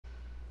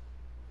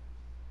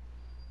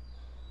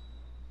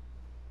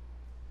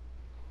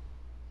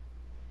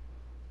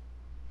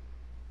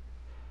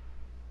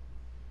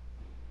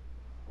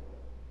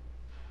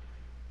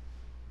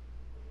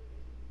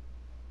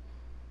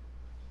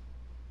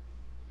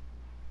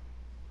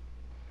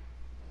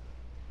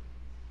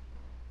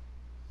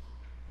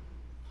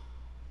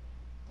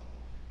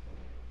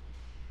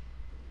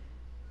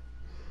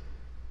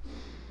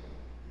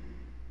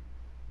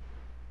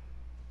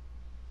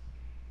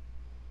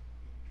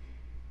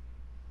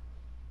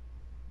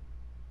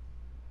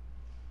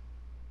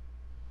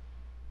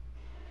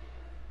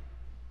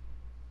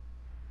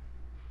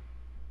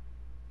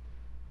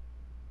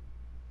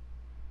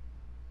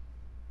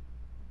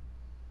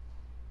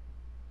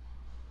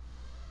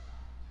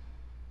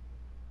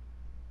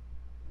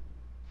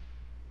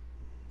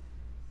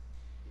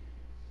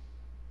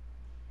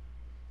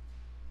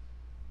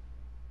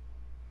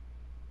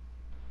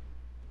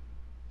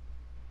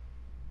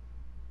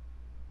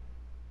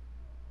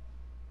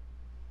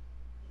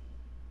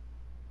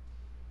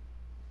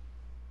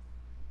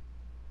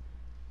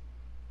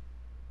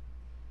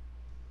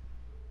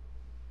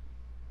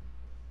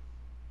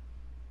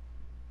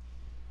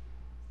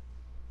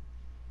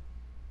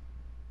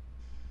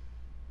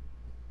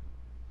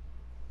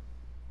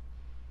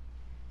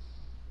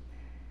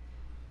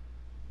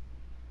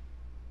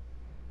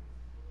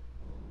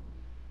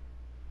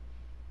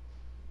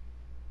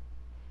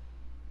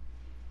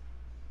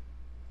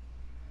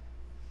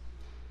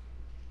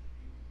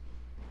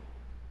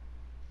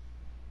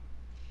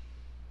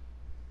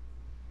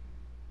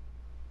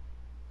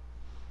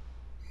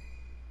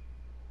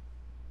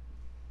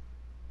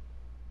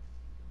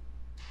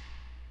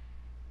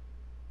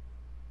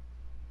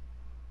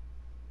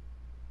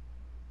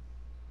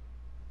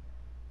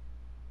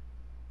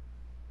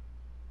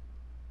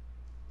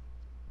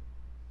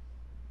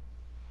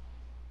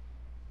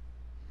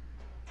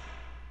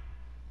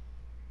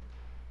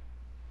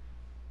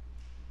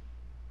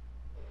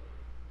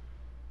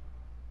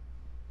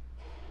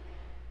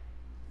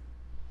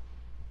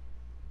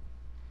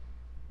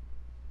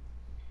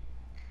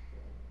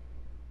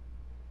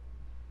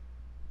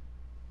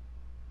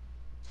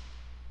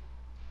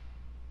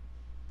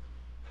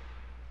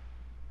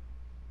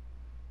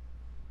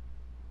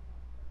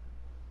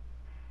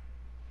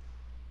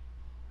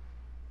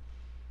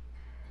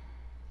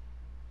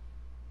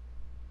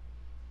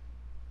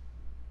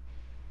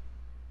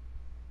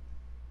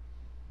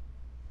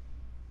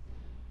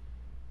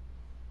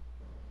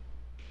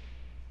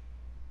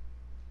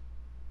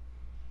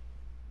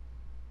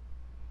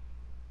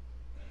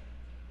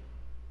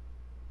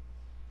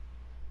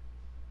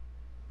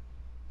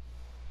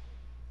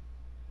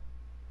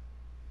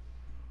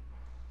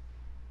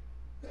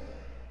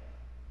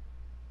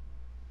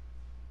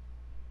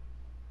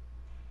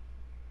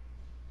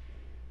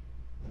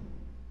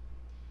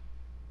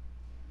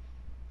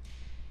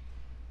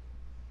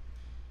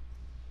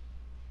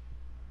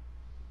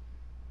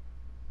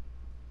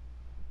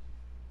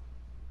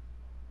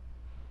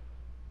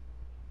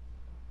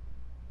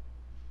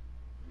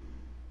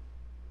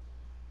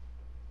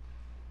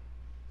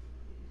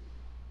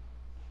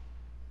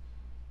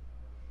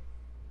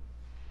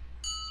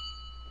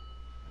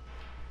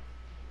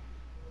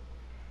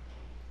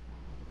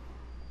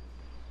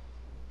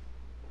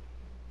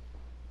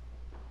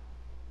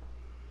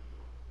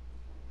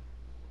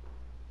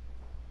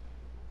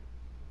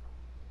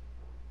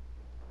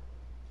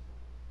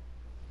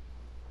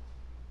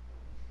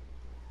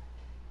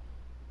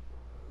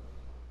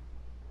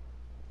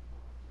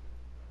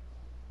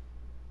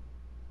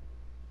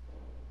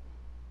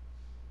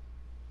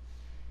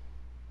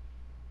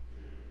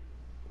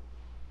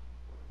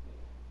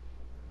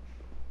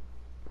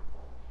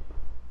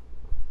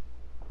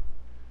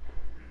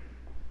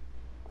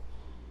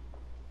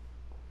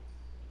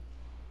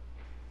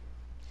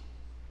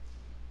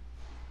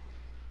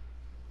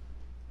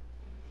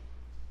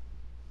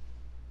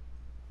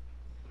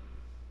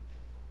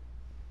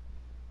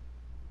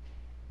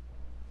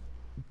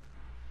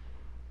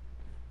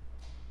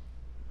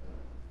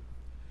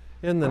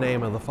In the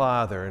name of the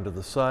Father, and of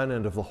the Son,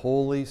 and of the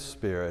Holy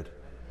Spirit.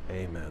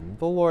 Amen.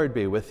 The Lord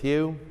be with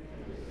you.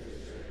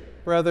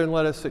 Brethren,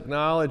 let us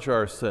acknowledge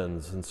our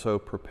sins and so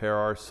prepare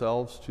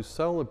ourselves to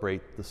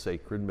celebrate the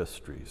sacred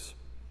mysteries.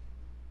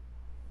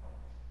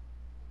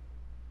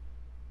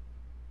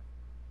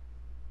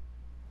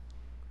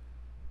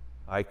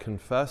 I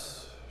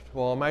confess to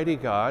Almighty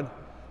God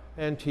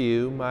and to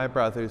you, my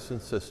brothers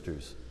and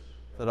sisters,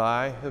 that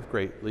I have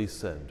greatly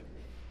sinned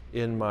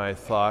in my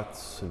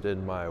thoughts and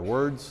in my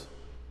words,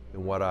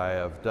 in what I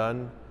have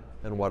done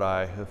and what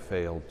I have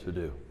failed to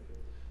do.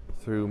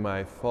 Through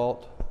my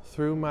fault,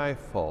 through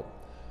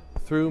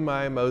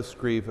my most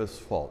grievous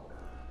fault.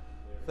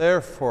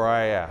 Therefore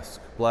I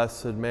ask,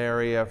 Blessed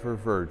Mary, ever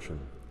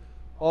Virgin,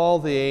 all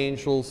the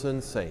angels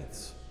and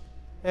saints,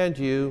 and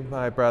you,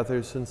 my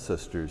brothers and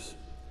sisters,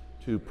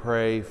 to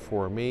pray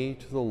for me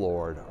to the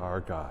Lord our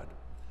God.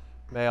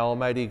 May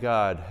Almighty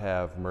God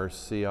have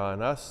mercy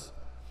on us,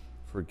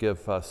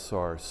 forgive us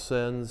our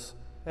sins,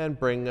 and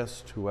bring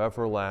us to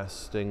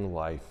everlasting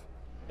life.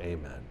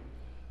 Amen.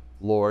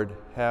 Lord,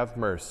 have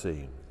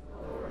mercy.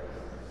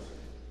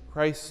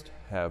 Christ,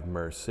 have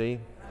mercy.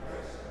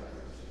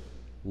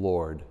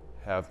 Lord,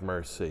 have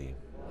mercy.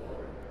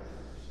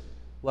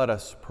 Let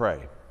us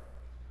pray.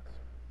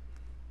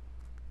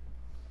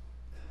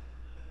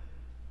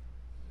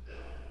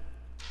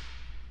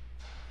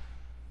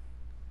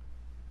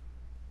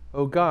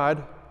 O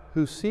God,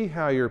 who see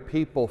how your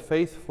people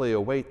faithfully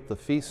await the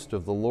feast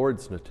of the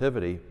Lord's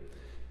Nativity,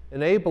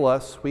 enable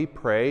us, we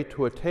pray,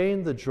 to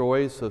attain the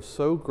joys of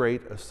so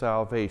great a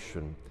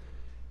salvation,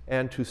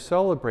 and to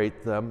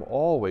celebrate them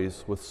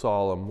always with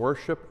solemn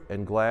worship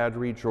and glad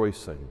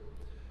rejoicing.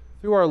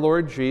 Through our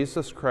Lord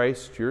Jesus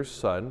Christ, your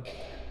Son,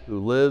 who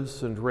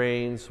lives and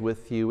reigns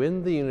with you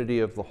in the unity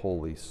of the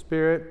Holy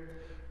Spirit,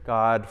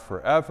 God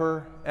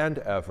forever and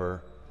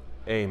ever.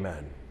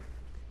 Amen.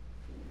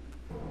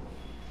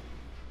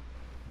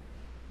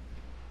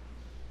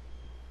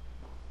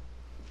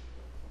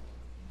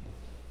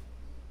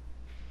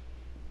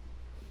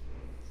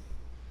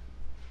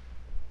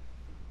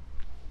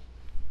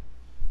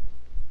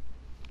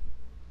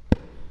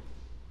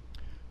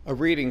 A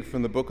reading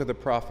from the book of the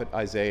prophet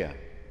Isaiah.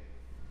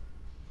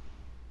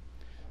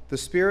 The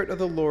Spirit of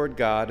the Lord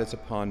God is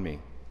upon me,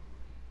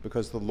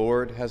 because the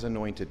Lord has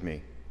anointed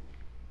me.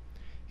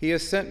 He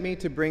has sent me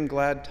to bring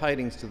glad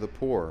tidings to the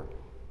poor,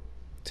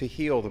 to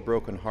heal the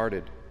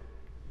brokenhearted,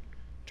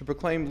 to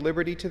proclaim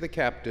liberty to the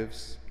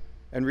captives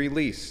and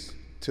release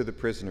to the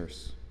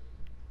prisoners,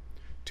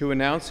 to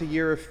announce a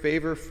year of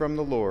favor from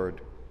the Lord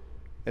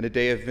and a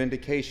day of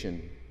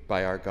vindication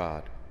by our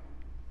God.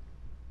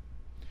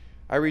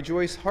 I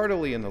rejoice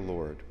heartily in the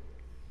Lord,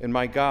 and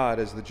my God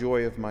is the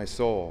joy of my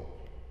soul.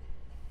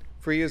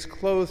 For he has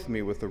clothed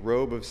me with the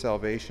robe of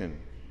salvation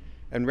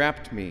and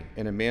wrapped me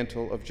in a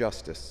mantle of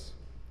justice,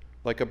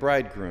 like a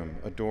bridegroom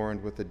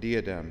adorned with a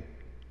diadem,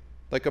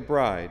 like a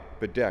bride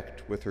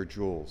bedecked with her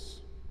jewels.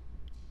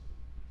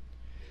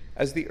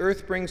 As the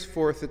earth brings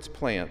forth its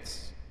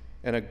plants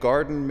and a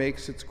garden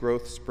makes its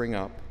growth spring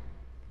up,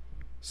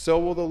 so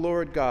will the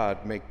Lord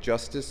God make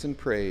justice and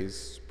praise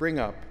spring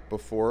up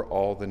before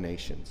all the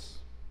nations.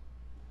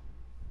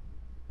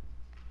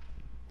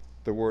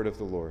 The word of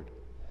the Lord.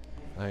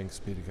 Thanks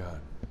be to God.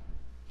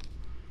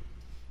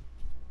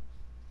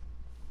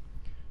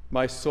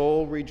 My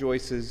soul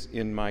rejoices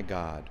in my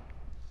God.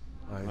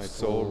 My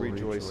soul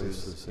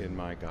rejoices in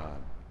my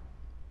God.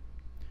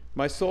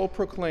 My soul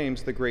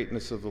proclaims the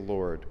greatness of the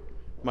Lord.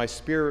 My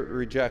spirit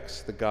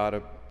rejects the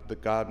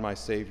God my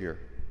Savior,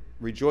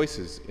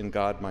 rejoices in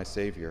God my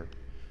Savior,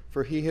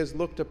 for he has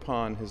looked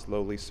upon his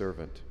lowly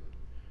servant.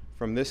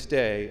 From this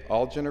day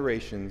all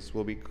generations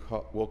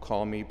will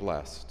call me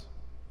blessed.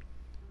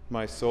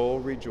 My soul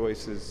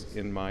rejoices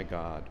in my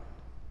God.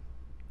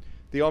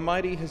 The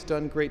Almighty has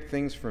done great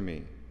things for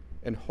me,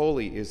 and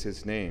holy is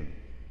his name.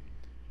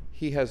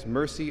 He has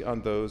mercy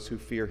on those who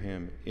fear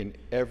him in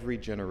every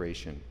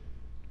generation.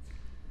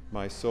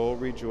 My soul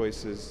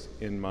rejoices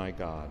in my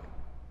God.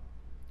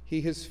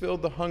 He has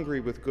filled the hungry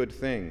with good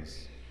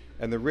things,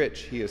 and the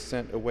rich he has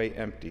sent away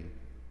empty.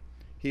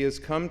 He has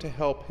come to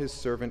help his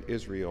servant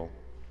Israel,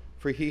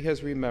 for he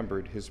has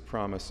remembered his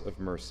promise of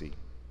mercy.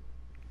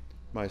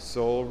 My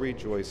soul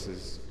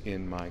rejoices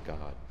in my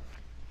God.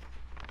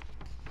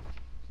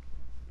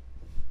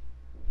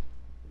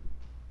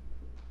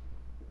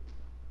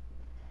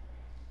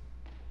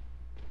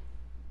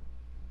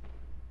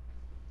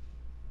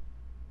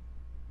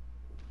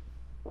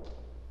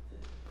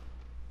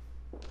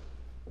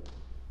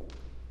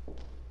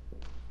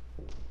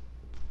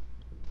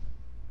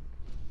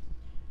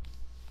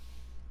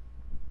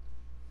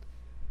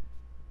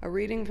 A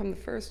reading from the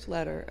first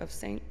letter of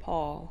St.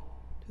 Paul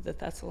to the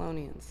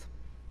Thessalonians.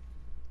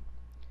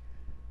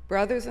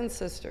 Brothers and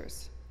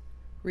sisters,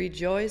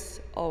 rejoice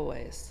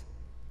always.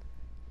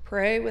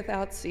 Pray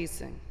without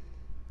ceasing.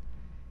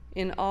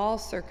 In all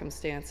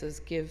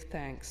circumstances give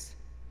thanks,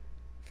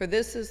 for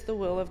this is the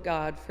will of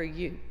God for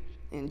you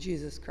in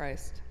Jesus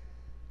Christ.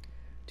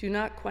 Do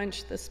not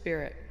quench the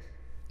Spirit.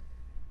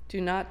 Do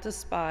not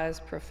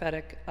despise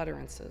prophetic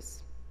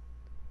utterances.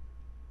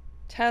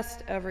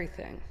 Test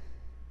everything.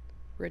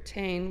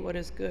 Retain what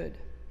is good.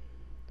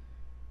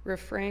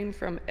 Refrain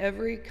from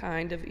every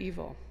kind of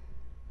evil.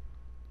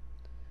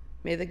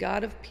 May the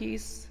God of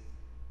peace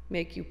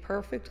make you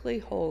perfectly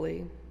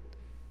holy,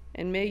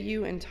 and may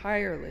you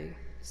entirely,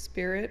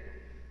 spirit,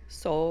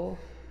 soul,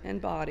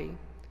 and body,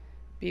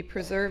 be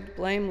preserved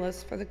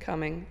blameless for the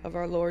coming of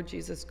our Lord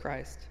Jesus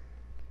Christ.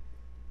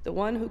 The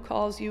one who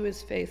calls you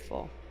is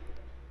faithful,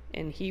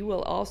 and he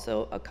will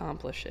also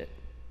accomplish it.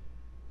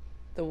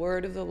 The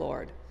word of the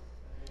Lord.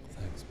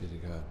 Thanks be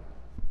to God.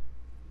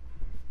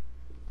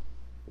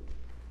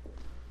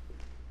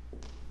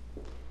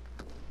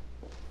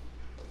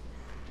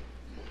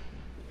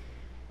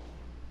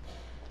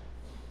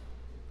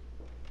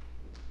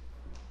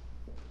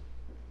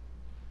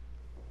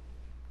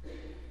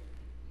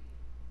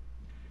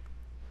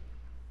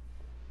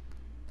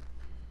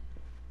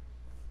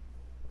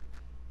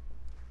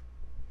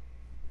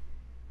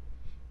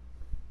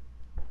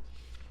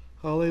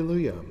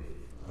 Hallelujah.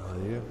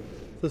 Hallelujah.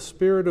 The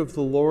Spirit of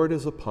the Lord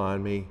is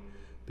upon me,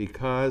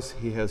 because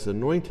he has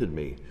anointed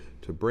me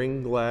to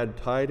bring glad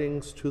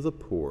tidings to the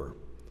poor.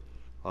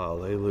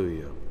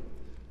 Hallelujah.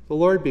 The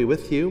Lord be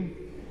with you.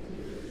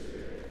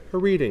 A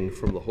reading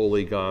from the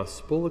Holy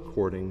Gospel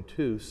according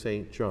to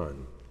St.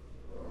 John.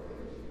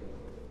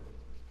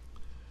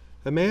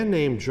 A man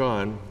named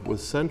John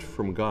was sent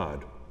from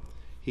God.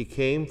 He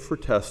came for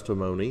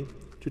testimony,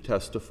 to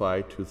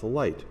testify to the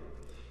light,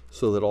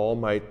 so that all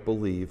might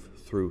believe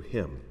through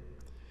him.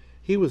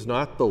 He was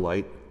not the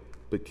light,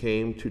 but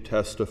came to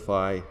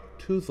testify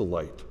to the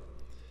light.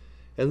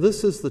 And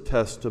this is the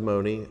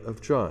testimony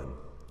of John.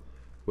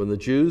 When the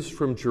Jews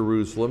from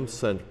Jerusalem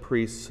sent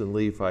priests and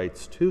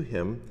Levites to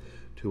him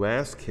to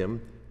ask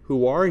him,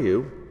 "Who are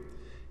you?"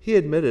 he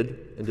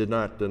admitted, and did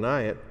not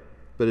deny it,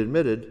 but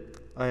admitted,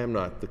 "I am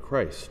not the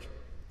Christ."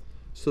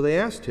 So they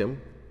asked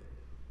him,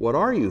 "What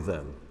are you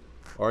then?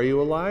 Are you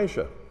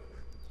Elijah?"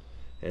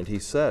 And he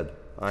said,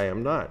 "I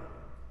am not."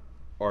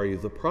 "Are you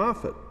the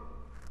prophet?"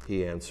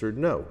 He answered,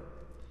 "No."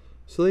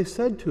 So they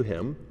said to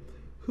him,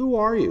 "Who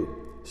are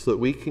you, so that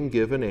we can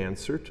give an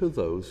answer to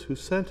those who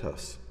sent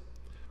us?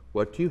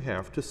 What do you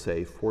have to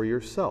say for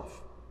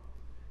yourself?"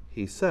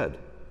 He said,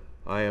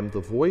 "I am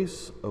the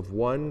voice of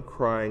one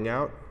crying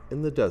out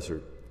in the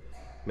desert,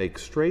 'Make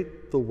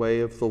straight the way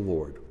of the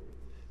Lord,'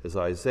 as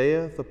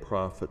Isaiah the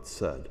prophet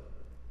said."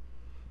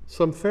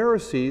 Some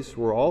Pharisees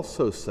were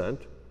also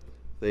sent.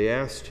 They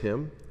asked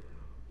him,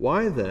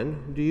 "Why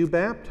then do you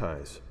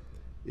baptize,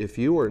 if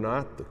you are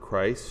not the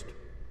Christ,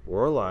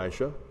 or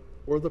Elijah,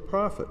 or the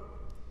prophet?"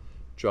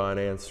 John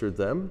answered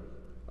them,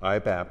 "I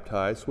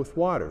baptize with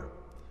water,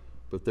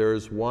 but there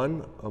is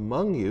one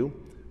among you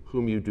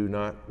whom you do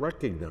not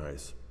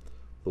recognize,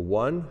 the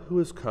one who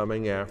is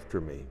coming after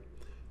me,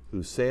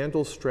 whose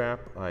sandal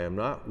strap I am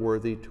not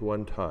worthy to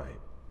untie."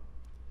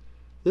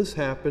 This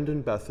happened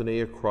in Bethany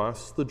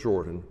across the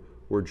Jordan,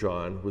 where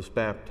John was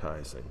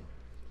baptizing.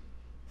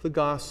 The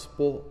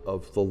Gospel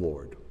of the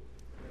Lord.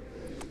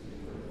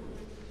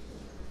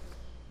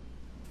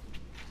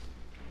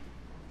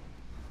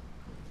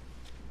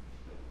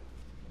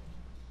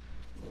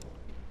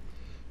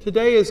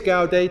 Today is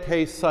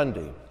Gaudete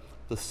Sunday,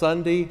 the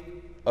Sunday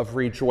of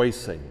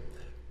rejoicing.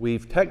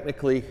 We've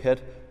technically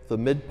hit the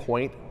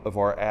midpoint of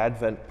our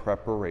Advent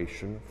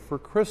preparation for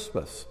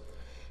Christmas.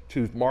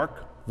 To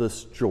mark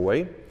this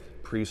joy,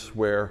 priests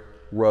wear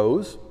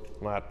rose,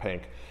 not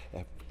pink,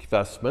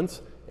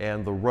 vestments,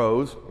 and the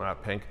rose,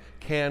 not pink,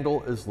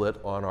 candle is lit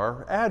on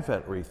our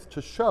Advent wreath to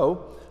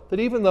show that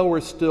even though we're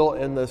still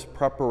in this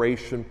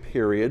preparation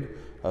period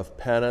of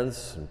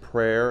penance and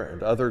prayer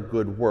and other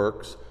good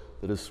works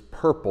that is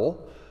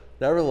purple,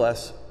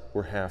 nevertheless,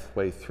 we're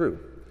halfway through.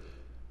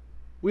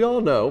 We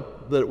all know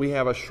that we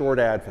have a short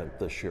Advent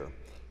this year.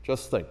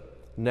 Just think,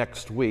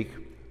 next week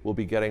we'll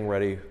be getting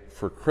ready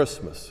for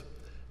Christmas.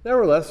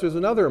 Nevertheless, there's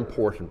another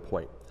important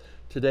point.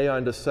 Today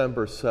on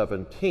December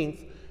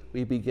 17th,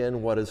 we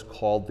begin what is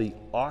called the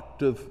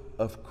octave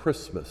of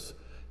Christmas,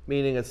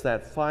 meaning it's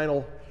that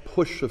final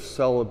push of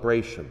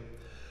celebration.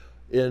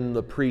 In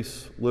the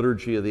priest's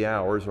liturgy of the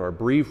hours, our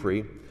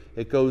breviary,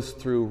 it goes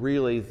through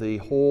really the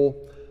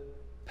whole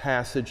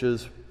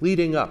passages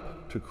leading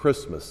up to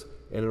Christmas,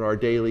 and in our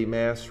daily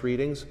Mass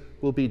readings,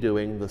 we'll be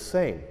doing the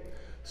same.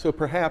 So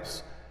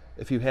perhaps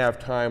if you have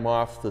time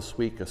off this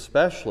week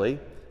especially,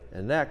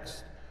 and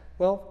next,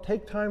 well,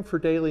 take time for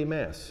daily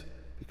Mass,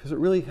 because it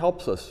really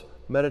helps us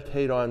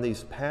meditate on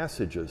these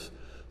passages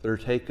that are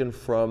taken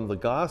from the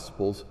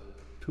Gospels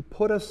to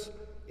put us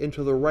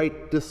into the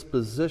right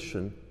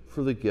disposition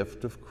for the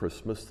gift of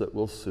Christmas that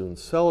we'll soon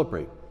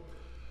celebrate.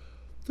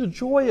 The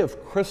joy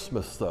of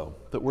Christmas, though,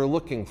 that we're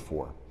looking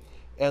for,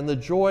 and the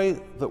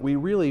joy that we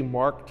really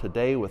mark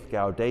today with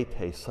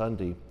Gaudete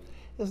Sunday,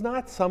 is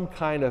not some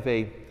kind of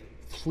a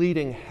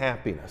fleeting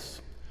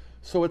happiness.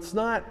 So it's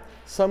not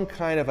some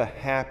kind of a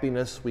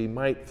happiness we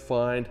might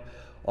find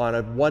on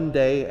a one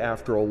day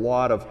after a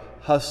lot of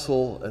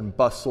hustle and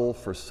bustle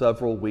for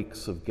several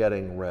weeks of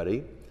getting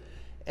ready.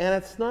 And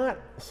it's not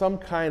some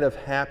kind of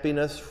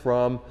happiness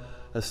from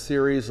a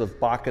series of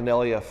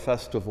Bacchanalia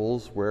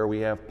festivals where we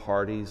have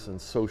parties and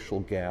social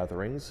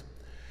gatherings.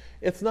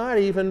 It's not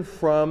even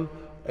from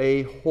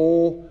a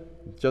whole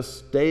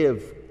just day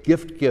of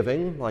gift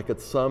giving, like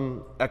it's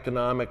some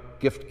economic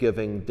gift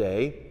giving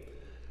day.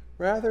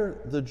 Rather,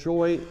 the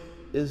joy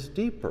is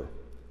deeper.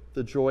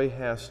 The joy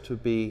has to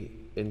be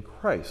in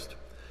Christ.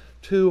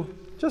 To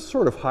just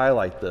sort of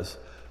highlight this,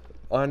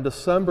 on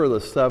December the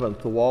 7th,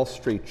 the Wall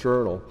Street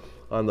Journal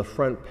on the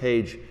front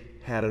page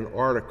had an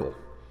article.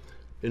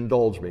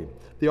 Indulge me.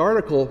 The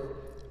article,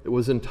 it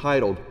was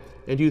entitled,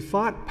 "And You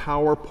Thought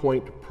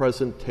PowerPoint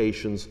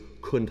Presentations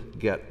Couldn't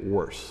Get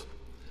Worse."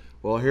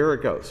 Well, here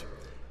it goes.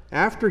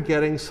 After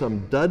getting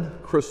some dud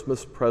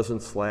Christmas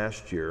presents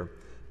last year,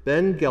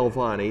 Ben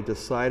Galvani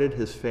decided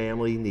his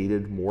family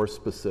needed more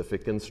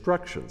specific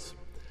instructions.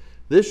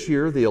 This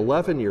year, the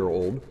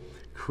 11-year-old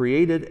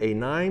created a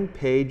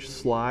 9-page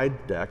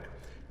slide deck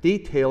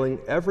detailing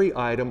every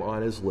item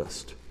on his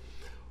list.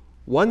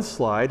 One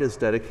slide is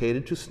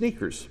dedicated to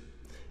sneakers,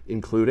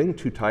 including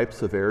 2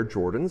 types of Air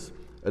Jordans.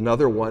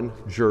 Another one,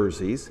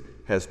 jerseys,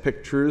 has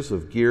pictures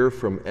of gear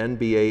from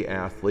NBA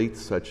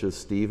athletes such as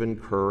Stephen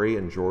Curry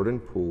and Jordan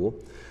Poole.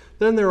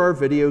 Then there are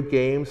video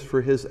games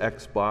for his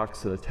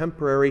Xbox and a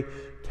temporary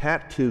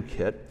tattoo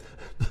kit,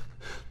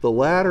 the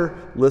latter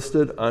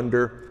listed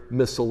under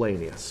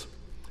miscellaneous.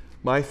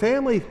 My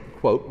family,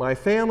 quote, "My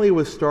family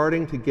was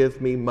starting to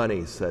give me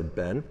money," said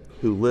Ben,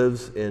 who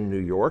lives in New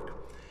York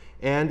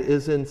and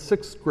is in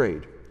 6th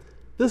grade.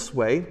 "This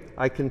way,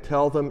 I can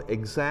tell them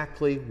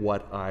exactly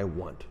what I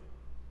want."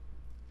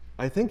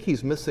 I think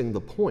he's missing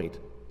the point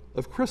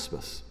of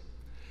Christmas.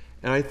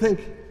 And I think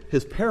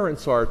his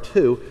parents are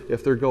too,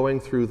 if they're going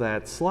through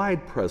that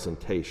slide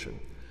presentation.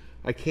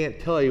 I can't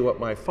tell you what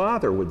my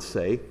father would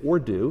say or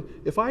do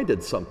if I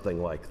did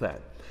something like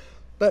that.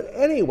 But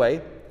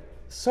anyway,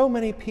 so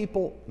many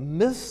people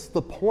miss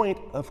the point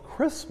of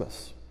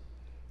Christmas,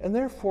 and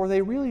therefore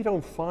they really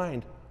don't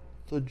find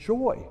the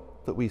joy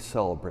that we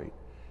celebrate.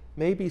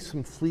 Maybe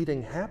some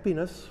fleeting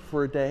happiness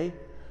for a day,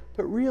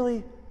 but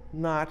really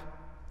not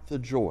the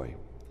joy.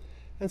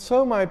 And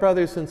so, my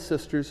brothers and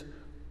sisters,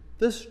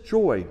 this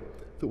joy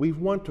that we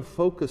want to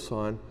focus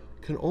on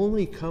can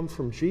only come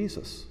from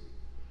Jesus.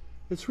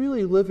 It's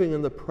really living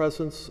in the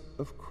presence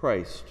of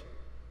Christ,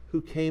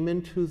 who came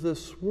into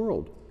this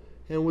world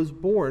and was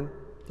born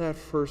that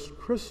first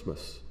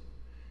Christmas.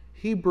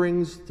 He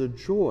brings the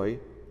joy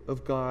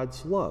of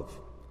God's love,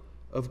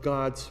 of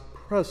God's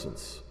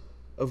presence,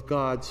 of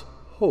God's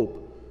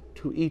hope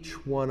to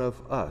each one of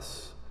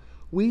us.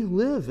 We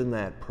live in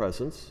that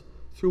presence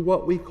through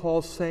what we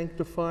call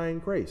sanctifying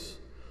grace,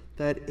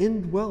 that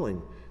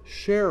indwelling,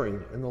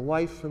 sharing in the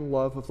life and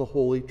love of the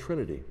Holy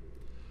Trinity,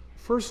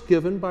 first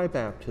given by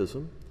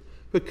baptism,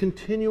 but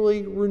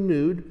continually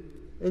renewed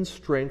and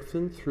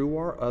strengthened through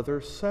our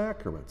other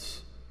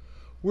sacraments.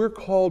 We're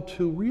called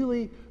to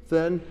really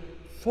then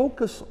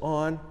focus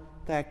on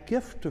that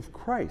gift of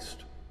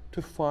Christ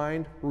to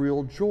find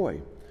real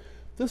joy.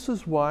 This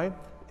is why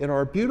in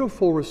our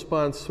beautiful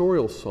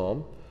responsorial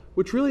psalm,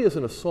 which really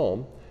isn't a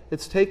psalm,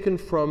 it's taken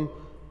from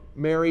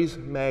Mary's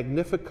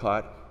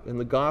Magnificat in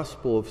the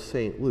Gospel of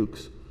St.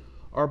 Luke's,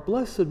 our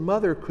Blessed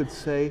Mother could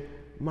say,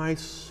 "My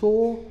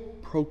soul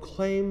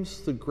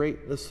proclaims the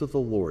greatness of the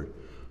Lord.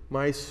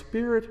 My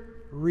spirit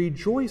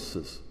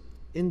rejoices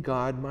in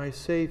God my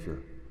Savior."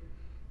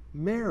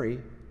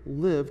 Mary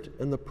lived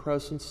in the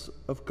presence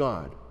of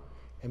God,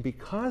 and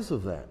because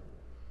of that,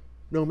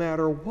 no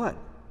matter what,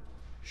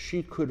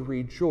 she could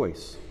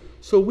rejoice.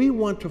 So we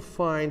want to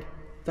find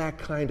that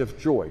kind of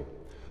joy.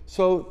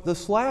 So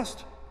this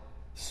last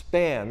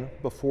span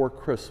before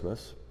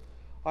Christmas,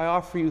 I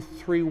offer you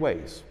 3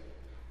 ways.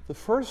 The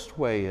first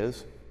way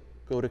is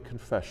go to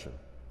confession.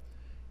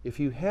 If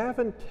you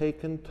haven't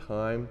taken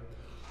time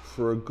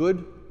for a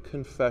good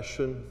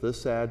confession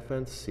this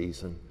Advent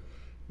season,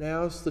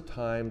 now's the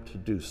time to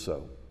do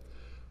so.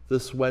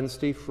 This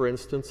Wednesday, for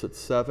instance, at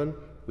 7,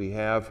 we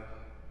have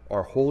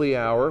our holy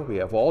hour. We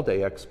have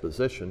all-day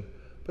exposition,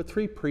 but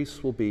 3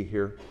 priests will be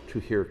here to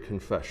hear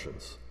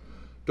confessions.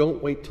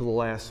 Don't wait till the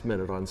last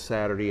minute on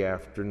Saturday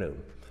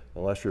afternoon,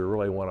 unless you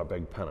really want a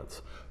big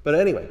penance. But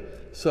anyway,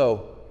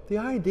 so the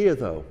idea,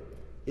 though,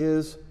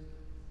 is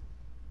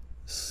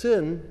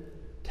sin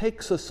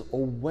takes us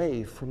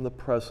away from the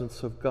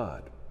presence of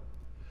God.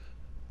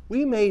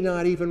 We may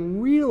not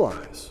even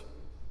realize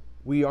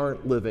we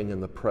aren't living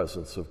in the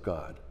presence of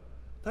God.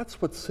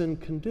 That's what sin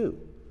can do.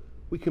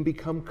 We can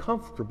become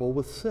comfortable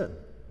with sin.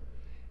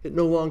 It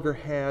no longer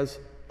has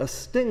a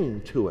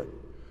sting to it.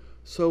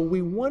 So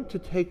we want to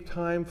take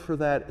time for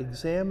that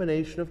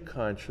examination of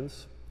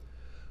conscience,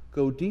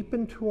 go deep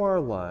into our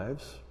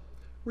lives,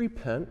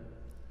 repent,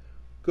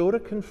 go to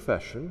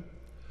confession.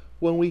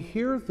 When we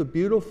hear the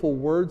beautiful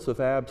words of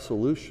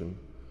absolution,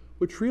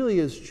 which really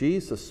is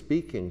Jesus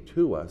speaking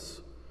to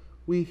us,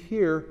 we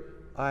hear,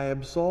 "I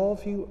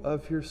absolve you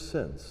of your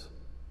sins."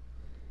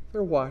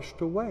 They're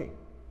washed away.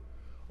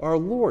 Our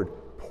Lord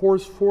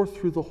pours forth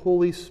through the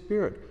Holy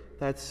Spirit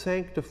that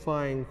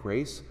sanctifying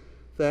grace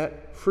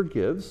that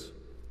forgives,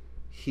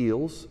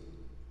 heals,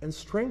 and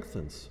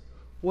strengthens.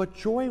 What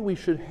joy we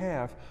should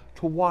have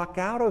to walk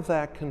out of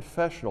that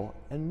confessional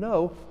and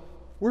know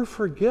we're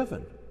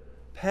forgiven.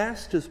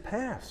 Past is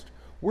past.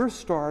 We're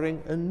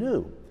starting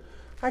anew.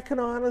 I can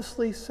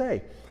honestly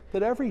say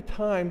that every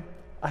time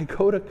I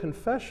go to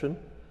confession,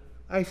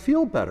 I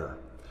feel better.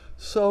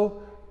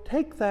 So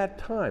take that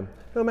time.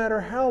 No matter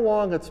how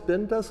long it's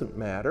been, doesn't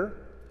matter.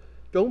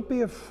 Don't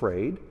be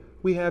afraid.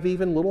 We have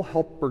even little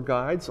helper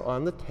guides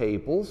on the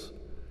tables.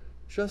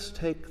 Just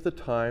take the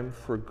time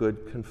for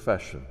good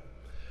confession.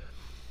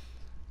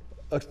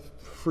 A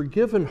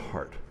forgiven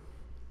heart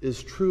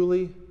is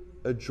truly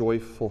a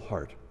joyful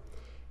heart.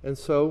 And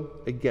so,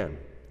 again,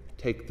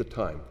 take the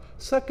time.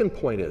 Second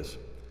point is,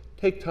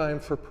 take time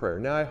for prayer.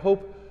 Now, I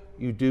hope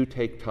you do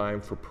take time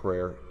for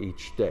prayer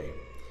each day.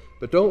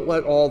 But don't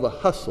let all the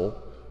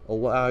hustle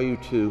allow you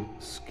to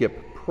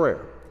skip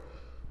prayer.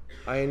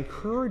 I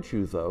encourage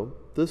you, though,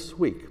 this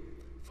week,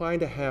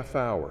 find a half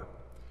hour.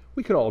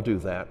 We can all do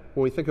that.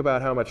 When we think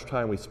about how much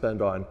time we spend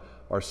on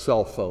our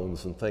cell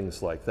phones and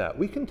things like that,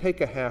 we can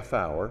take a half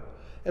hour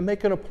and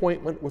make an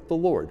appointment with the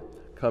Lord.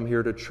 Come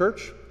here to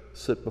church,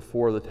 sit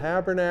before the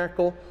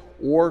tabernacle,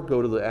 or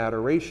go to the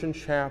adoration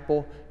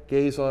chapel,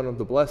 gaze on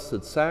the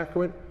Blessed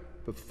Sacrament,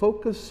 but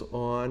focus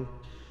on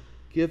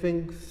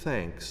giving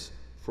thanks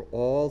for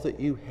all that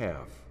you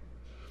have.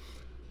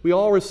 We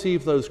all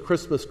receive those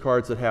Christmas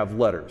cards that have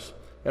letters,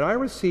 and I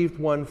received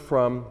one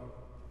from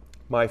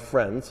my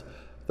friends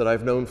that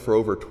I've known for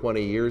over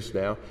 20 years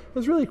now. It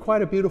was really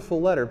quite a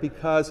beautiful letter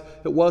because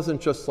it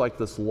wasn't just like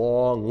this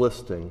long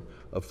listing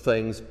of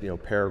things,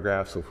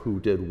 paragraphs of who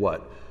did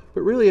what,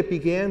 but really it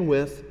began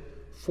with,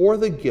 for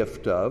the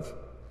gift of,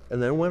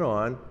 and then went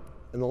on,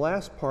 and the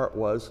last part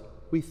was,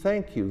 we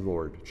thank you,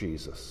 Lord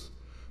Jesus.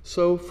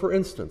 So, for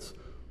instance,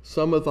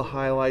 some of the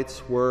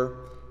highlights were,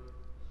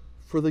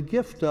 for the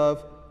gift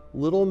of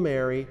little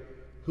Mary,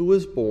 who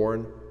was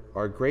born,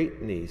 our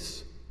great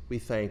niece, we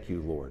thank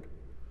you, Lord.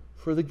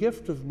 For the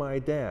gift of my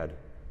dad,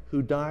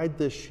 who died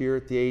this year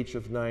at the age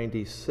of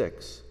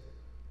 96,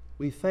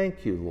 we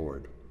thank you,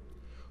 Lord.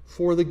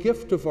 For the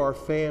gift of our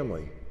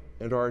family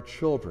and our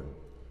children,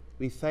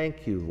 we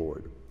thank you,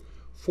 Lord.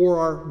 For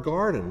our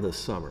garden this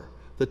summer,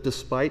 that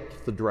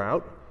despite the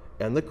drought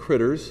and the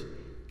critters,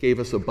 gave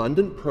us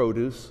abundant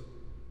produce,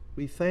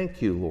 we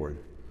thank you, Lord.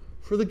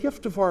 For the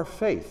gift of our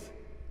faith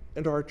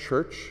and our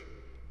church,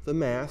 the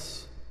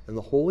Mass and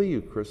the Holy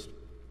Eucharist,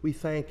 we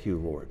thank you,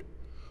 Lord.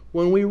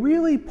 When we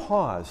really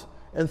pause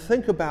and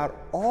think about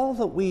all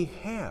that we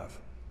have,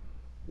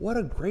 what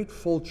a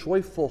grateful,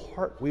 joyful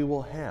heart we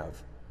will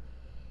have.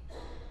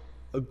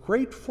 A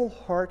grateful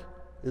heart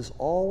is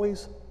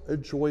always a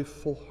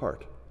joyful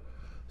heart.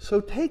 So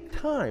take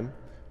time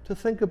to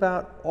think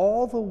about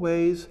all the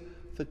ways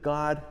that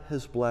God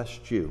has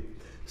blessed you.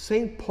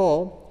 St.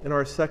 Paul, in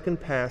our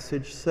second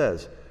passage,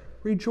 says,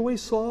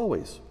 rejoice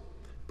always,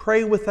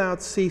 pray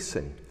without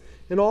ceasing,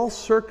 in all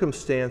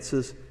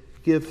circumstances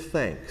give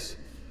thanks.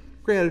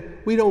 Granted,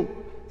 we don't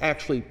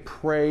actually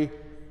pray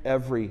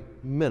every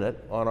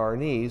minute on our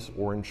knees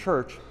or in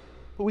church,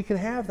 but we can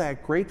have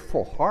that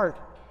grateful heart.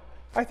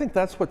 I think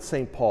that's what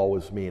St. Paul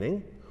was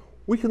meaning.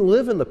 We can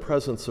live in the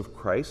presence of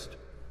Christ.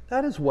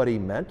 That is what he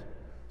meant.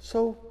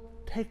 So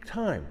take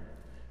time.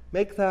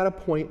 Make that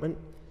appointment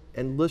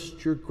and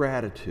list your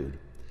gratitude.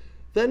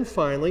 Then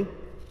finally,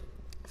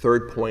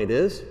 third point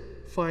is,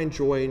 find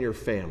joy in your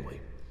family.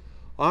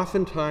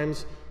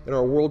 Oftentimes in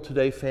our world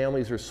today,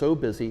 families are so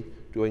busy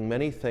doing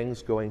many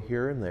things, going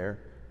here and there,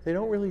 they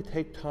don't really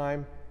take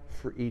time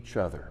for each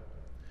other.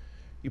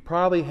 You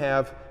probably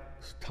have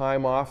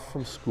time off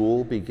from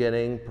school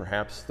beginning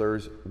perhaps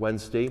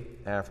Wednesday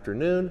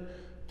afternoon,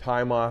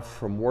 time off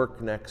from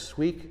work next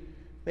week.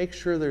 Make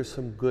sure there's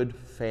some good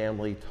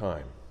family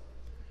time.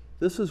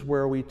 This is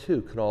where we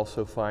too can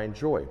also find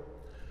joy.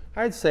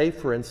 I'd say,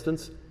 for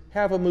instance,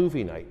 have a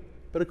movie night,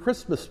 but a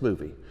Christmas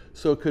movie.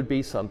 So it could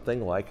be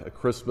something like A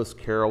Christmas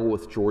Carol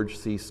with George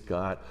C.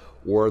 Scott,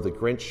 or The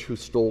Grinch Who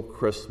Stole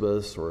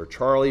Christmas, or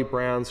Charlie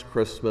Brown's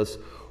Christmas,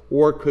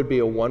 or it could be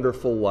A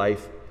Wonderful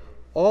Life.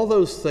 All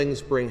those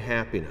things bring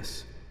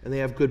happiness, and they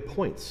have good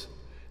points.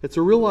 It's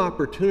a real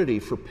opportunity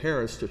for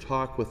parents to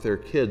talk with their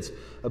kids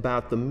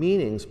about the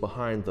meanings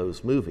behind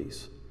those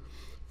movies.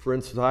 For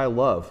instance, I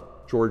love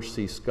George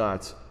C.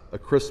 Scott's A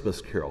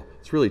Christmas Carol.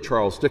 It's really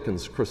Charles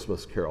Dickens'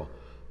 Christmas Carol.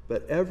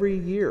 But every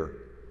year,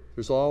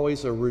 there's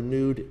always a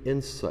renewed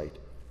insight,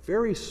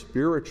 very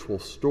spiritual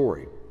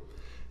story.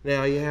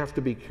 Now, you have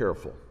to be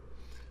careful.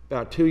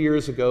 About 2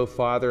 years ago,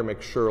 Father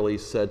McShirley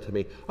said to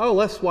me, oh,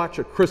 let's watch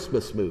a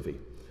Christmas movie.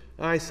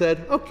 And I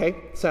said, okay,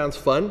 sounds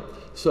fun.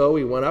 So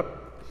we went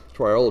up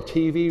to our old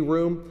TV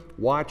room,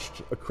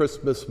 watched a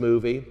Christmas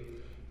movie,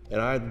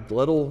 and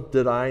little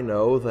did I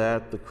know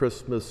that the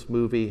Christmas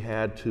movie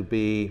had to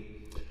be,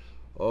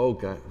 oh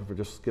God, I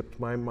just skipped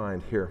my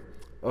mind here.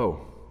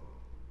 Oh,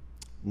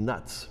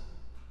 nuts.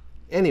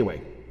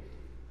 Anyway,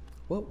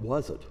 what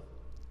was it?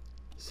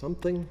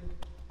 Something,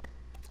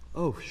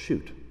 oh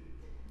shoot.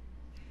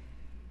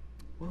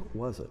 What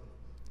was it?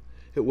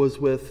 It was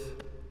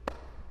with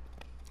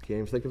can't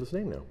even think of his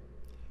name now.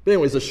 But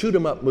anyways, a shoot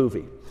 'em up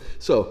movie.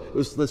 So it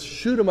was this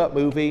shoot 'em up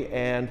movie,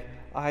 and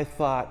I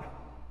thought,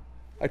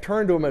 I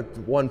turned to him at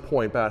one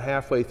point about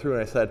halfway through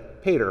and I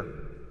said, Peter,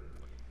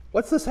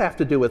 what's this have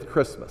to do with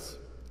Christmas?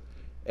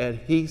 And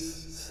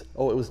he's,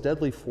 oh, it was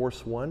Deadly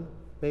Force 1,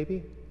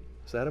 maybe?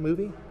 Is that a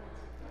movie?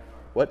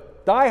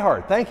 What? Die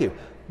Hard, thank you.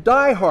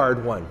 Die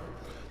Hard 1.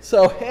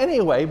 So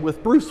anyway,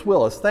 with Bruce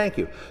Willis, thank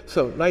you.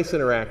 So nice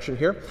interaction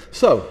here.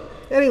 So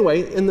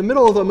anyway, in the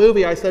middle of the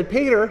movie, I said,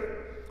 Peter,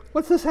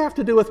 what's this have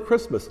to do with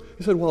Christmas?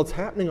 He said, well, it's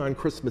happening on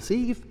Christmas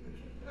Eve.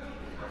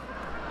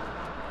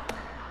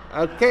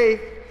 Okay.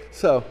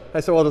 So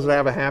I said, well, does it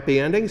have a happy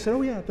ending? He said,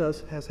 oh yeah, it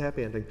does. It has a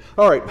happy ending.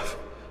 All right,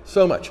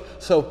 so much.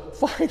 So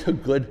find a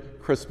good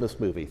Christmas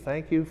movie.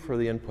 Thank you for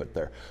the input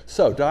there.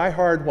 So Die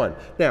Hard 1.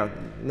 Now,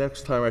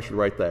 next time I should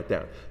write that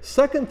down.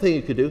 Second thing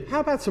you could do, how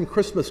about some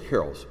Christmas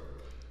carols?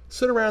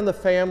 Sit around the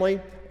family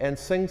and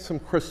sing some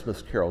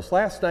Christmas carols.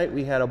 Last night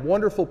we had a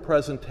wonderful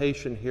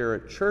presentation here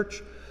at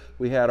church.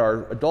 We had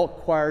our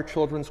adult choir,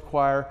 children's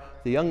choir,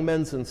 the young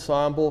men's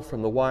ensemble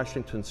from the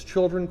Washington's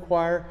Children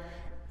Choir.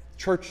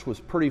 Church was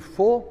pretty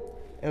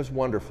full. It was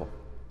wonderful.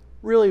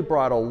 Really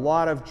brought a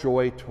lot of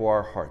joy to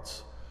our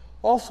hearts.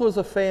 Also as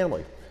a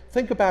family,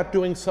 think about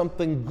doing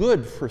something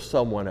good for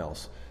someone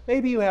else.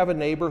 Maybe you have a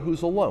neighbor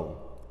who's alone,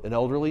 an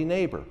elderly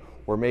neighbor,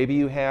 or maybe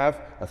you have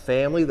a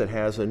family that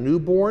has a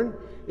newborn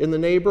in the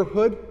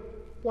neighborhood.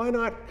 Why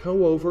not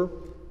go over,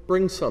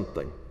 bring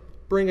something,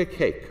 bring a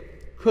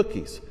cake,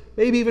 cookies,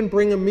 maybe even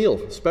bring a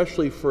meal,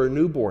 especially for a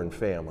newborn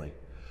family.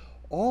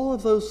 All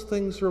of those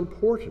things are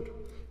important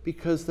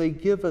because they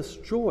give us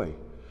joy.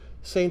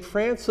 St.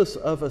 Francis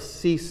of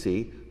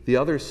Assisi, the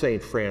other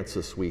St.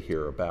 Francis we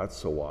hear about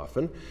so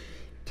often,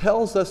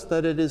 tells us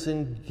that it is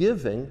in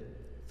giving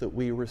that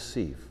we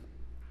receive.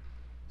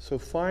 So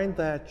find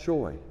that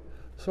joy.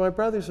 So my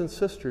brothers and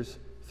sisters,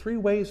 3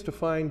 ways to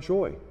find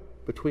joy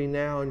between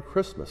now and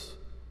Christmas.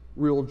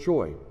 Real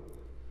joy.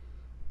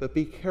 But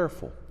be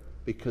careful,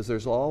 because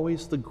there's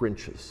always the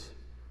Grinches.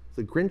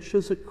 The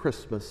Grinches at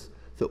Christmas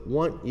that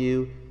want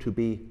you to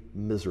be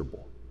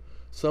miserable.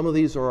 Some of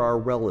these are our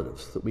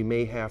relatives that we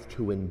may have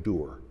to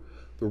endure.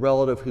 The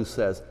relative who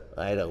says,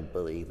 I don't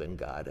believe in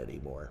God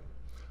anymore.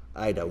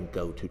 I don't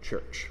go to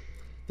church.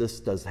 This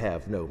does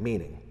have no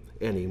meaning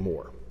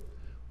anymore.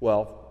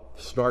 Well,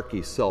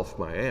 snarky self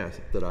my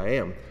ass that I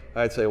am,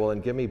 I'd say, well,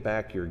 then give me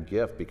back your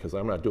gift because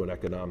I'm not doing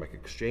economic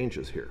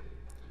exchanges here.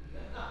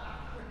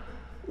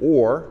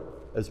 Or,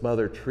 as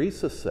Mother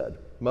Teresa said,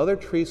 Mother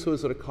Teresa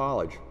was at a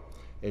college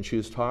and she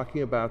was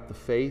talking about the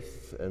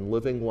faith and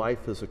living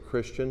life as a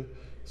Christian.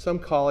 Some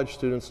college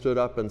student stood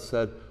up and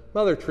said,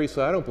 Mother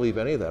Teresa, I don't believe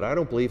any of that. I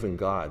don't believe in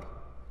God.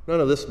 None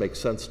of this makes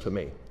sense to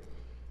me.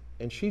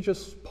 And she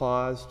just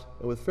paused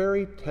and with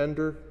very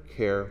tender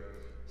care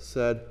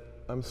said,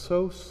 I'm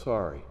so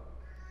sorry.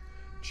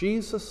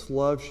 Jesus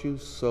loves you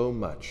so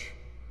much.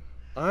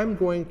 I'm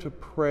going to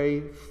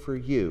pray for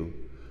you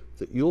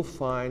that you'll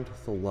find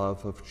the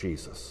love of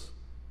Jesus.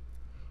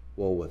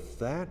 Well, with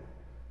that,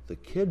 the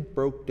kid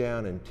broke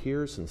down in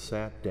tears and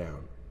sat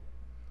down.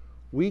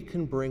 We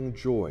can bring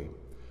joy.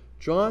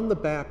 John the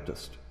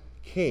Baptist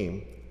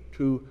came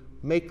to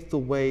make the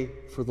way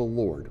for the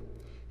Lord.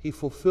 He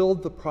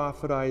fulfilled the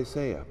prophet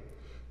Isaiah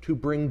to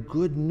bring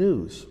good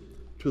news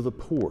to the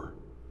poor.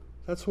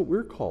 That's what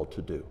we're called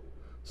to do.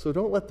 So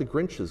don't let the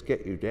Grinches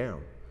get you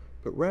down,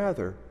 but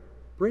rather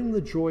bring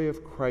the joy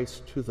of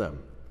Christ to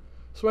them.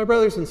 So my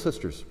brothers and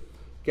sisters,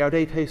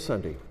 Gaudete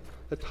Sunday,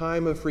 a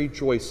time of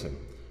rejoicing.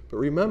 But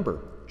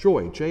remember,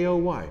 joy,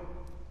 J-O-Y,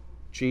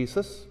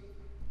 Jesus,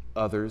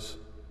 others,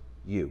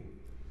 you.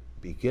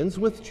 Begins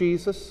with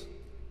Jesus.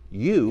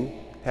 You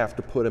have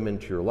to put him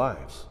into your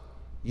lives.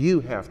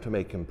 You have to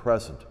make him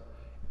present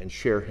and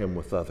share him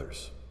with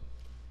others.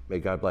 May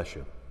God bless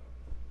you.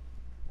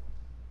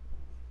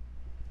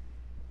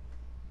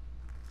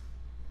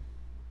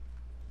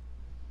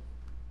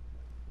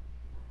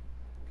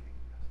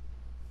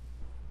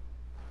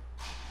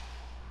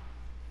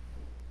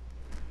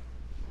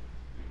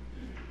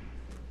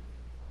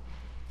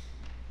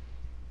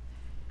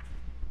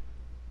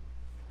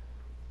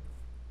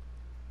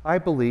 I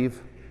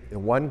believe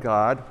in one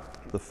God,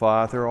 the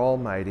Father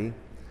Almighty,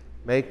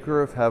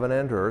 maker of heaven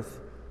and earth,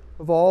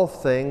 of all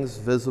things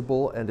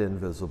visible and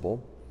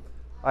invisible.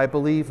 I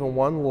believe in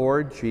one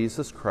Lord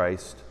Jesus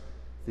Christ,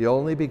 the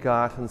only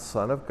begotten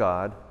Son of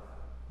God,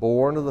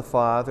 born of the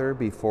Father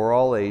before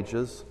all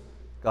ages,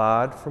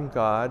 God from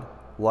God,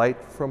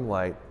 light from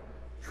light,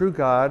 true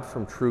God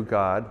from true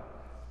God,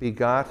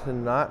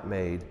 begotten, not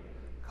made,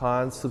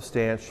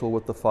 consubstantial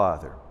with the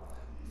Father.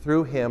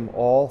 Through him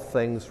all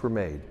things were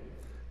made.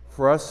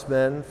 For us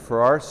men,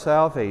 for our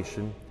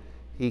salvation,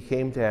 he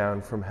came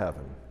down from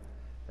heaven,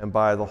 and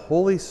by the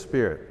Holy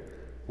Spirit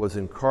was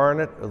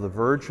incarnate of the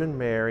Virgin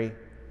Mary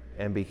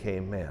and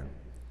became man.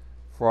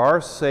 For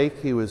our sake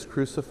he was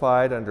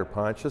crucified under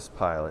Pontius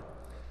Pilate.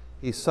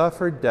 He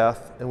suffered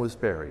death and was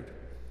buried,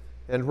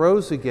 and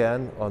rose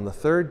again on the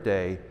 3rd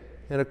day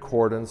in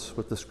accordance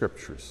with the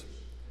Scriptures.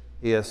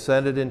 He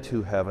ascended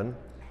into heaven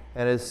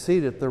and is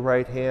seated at the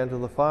right hand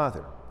of the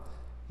Father.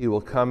 He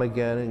will come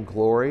again in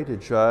glory to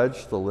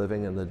judge the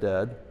living and the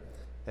dead,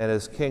 and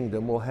his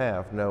kingdom will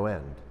have no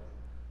end.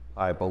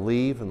 I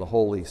believe in the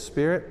Holy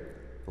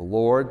Spirit, the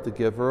Lord, the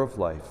giver of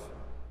life,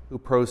 who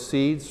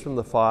proceeds from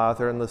the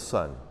Father and the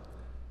Son,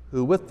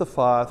 who with the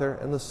Father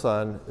and the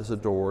Son is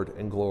adored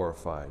and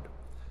glorified,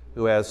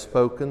 who has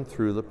spoken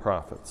through the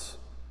prophets.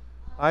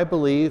 I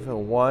believe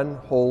in one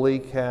holy,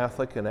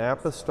 Catholic, and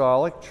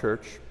apostolic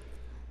church.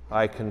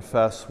 I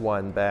confess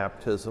one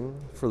baptism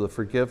for the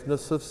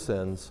forgiveness of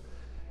sins,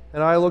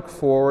 and I look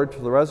forward to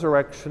the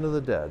resurrection of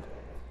the dead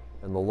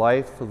and the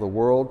life of the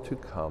world to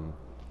come.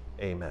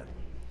 Amen.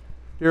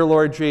 Dear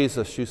Lord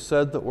Jesus, you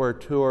said that where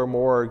two or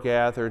more are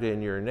gathered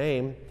in your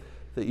name,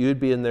 that you'd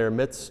be in their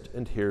midst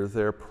and hear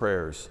their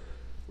prayers.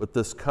 With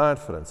this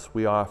confidence,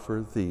 we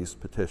offer these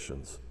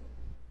petitions.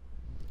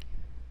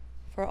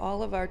 For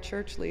all of our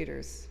church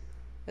leaders,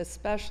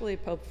 especially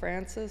Pope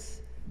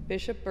Francis,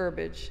 Bishop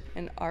Burbage,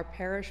 and our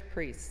parish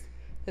priests,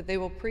 that they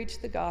will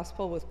preach the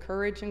gospel with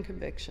courage and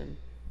conviction,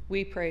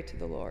 we pray to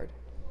the Lord.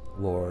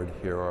 Lord,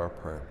 hear our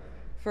prayer.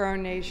 For our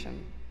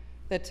nation,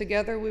 that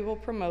together we will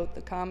promote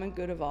the common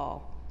good of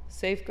all,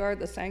 safeguard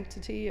the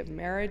sanctity of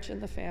marriage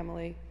and the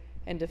family,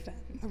 and defend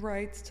the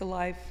rights to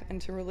life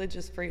and to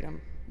religious freedom,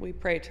 we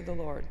pray to the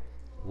Lord.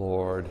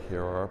 Lord,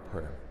 hear our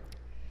prayer.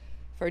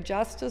 For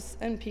justice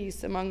and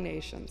peace among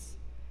nations,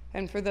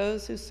 and for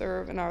those who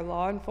serve in our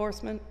law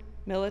enforcement,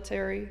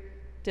 military,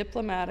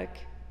 diplomatic,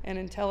 and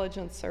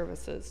intelligence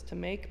services to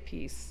make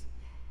peace,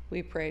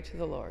 we pray to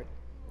the Lord.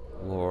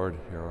 Lord,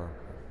 hear our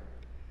prayer.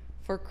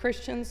 For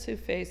Christians who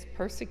face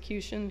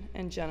persecution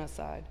and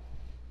genocide,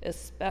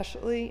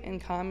 especially in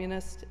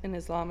communist and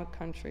Islamic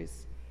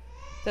countries,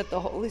 that the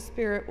Holy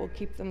Spirit will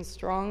keep them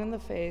strong in the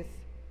faith,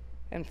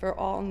 and for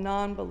all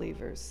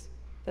non-believers,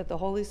 that the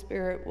Holy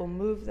Spirit will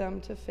move them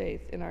to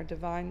faith in our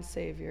divine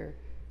Savior,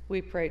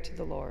 we pray to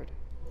the Lord.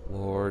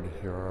 Lord,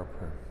 hear our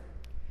prayer.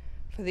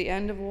 For the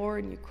end of war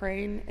in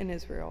Ukraine and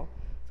Israel,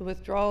 the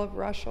withdrawal of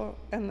Russia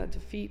and the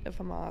defeat of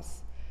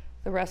Hamas,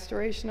 the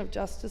restoration of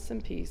justice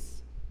and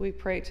peace, we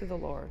pray to the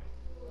Lord.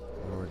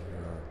 Lord, hear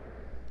our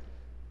prayer.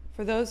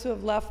 For those who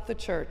have left the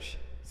church,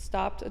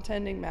 stopped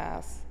attending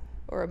Mass,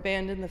 or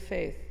abandoned the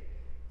faith,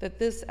 that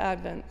this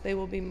Advent they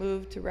will be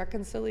moved to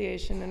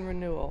reconciliation and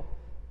renewal,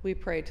 we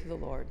pray to the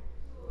Lord.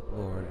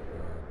 Lord,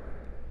 hear our prayer.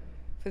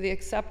 For the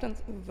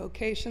acceptance of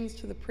vocations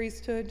to the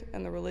priesthood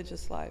and the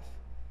religious life,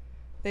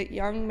 that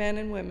young men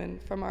and women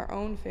from our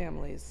own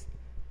families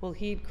will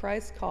heed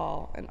Christ's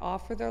call and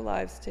offer their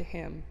lives to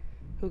him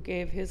who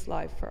gave his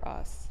life for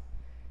us.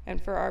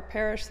 And for our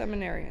parish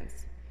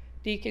seminarians,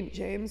 Deacon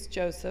James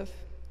Joseph,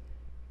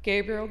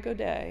 Gabriel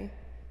Gaudete,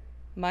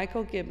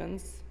 Michael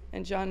Gibbons,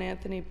 and John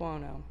Anthony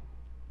Buono.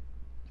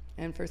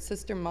 And for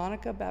Sister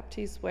Monica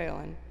Baptiste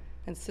Whalen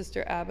and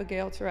Sister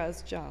Abigail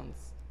Therese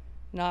Jones,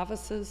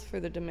 novices for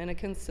the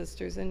Dominican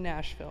sisters in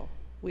Nashville,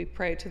 we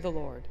pray to the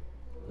Lord.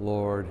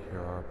 Lord,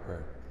 hear our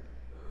prayer.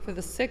 For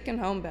the sick and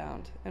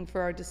homebound, and for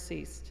our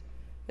deceased,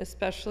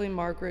 especially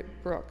Margaret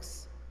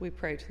Brooks, we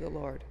pray to the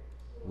Lord.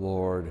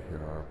 Lord, hear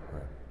our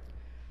prayer.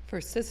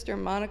 For Sister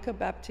Monica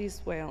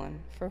Baptiste Whalen,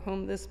 for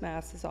whom this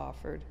Mass is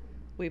offered,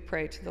 we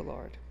pray to the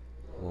Lord.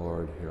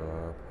 Lord, hear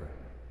our prayer.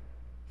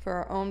 For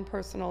our own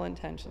personal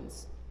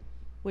intentions,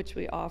 which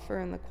we offer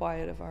in the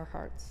quiet of our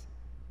hearts,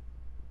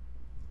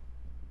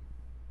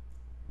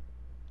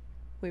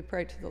 we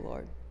pray to the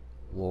Lord.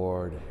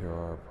 Lord, hear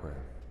our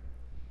prayer.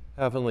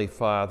 Heavenly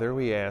Father,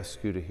 we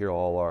ask you to hear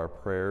all our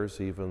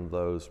prayers, even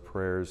those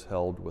prayers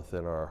held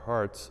within our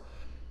hearts,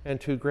 and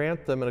to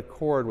grant them in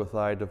accord with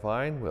thy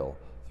divine will,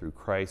 through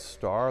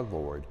Christ our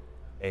Lord.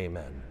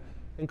 Amen.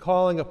 In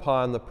calling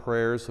upon the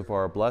prayers of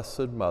our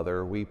Blessed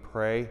Mother, we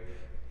pray,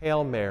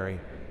 Hail Mary,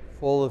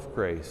 full of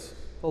grace,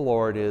 the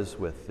Lord is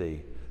with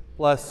thee.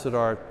 Blessed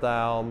art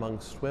thou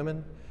amongst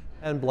women,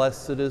 and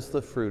blessed is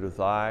the fruit of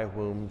thy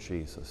womb,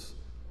 Jesus.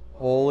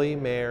 Holy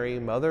Mary,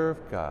 Mother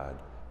of God,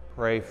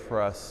 pray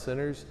for us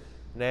sinners,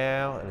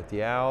 now and at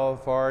the hour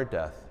of our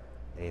death.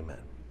 Amen.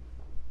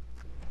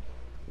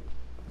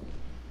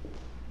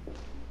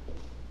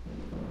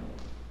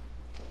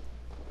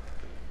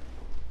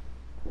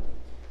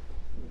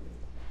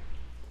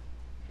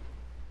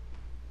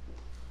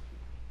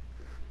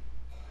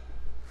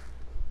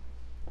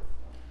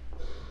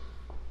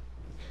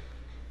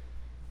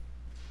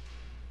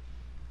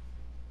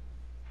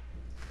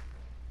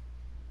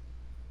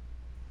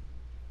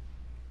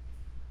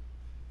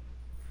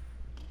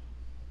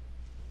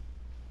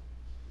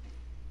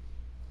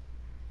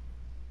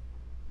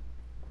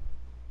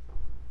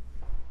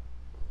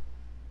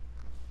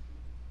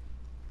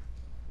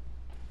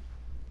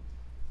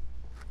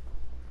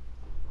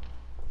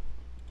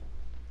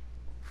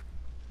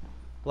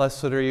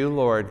 Blessed are you,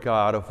 Lord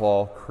God of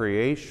all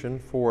creation,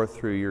 for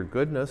through your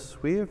goodness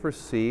we have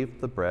received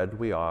the bread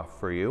we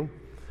offer you,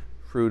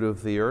 fruit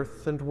of the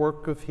earth and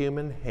work of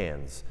human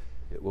hands.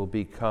 It will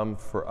become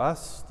for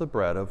us the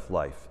bread of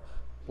life.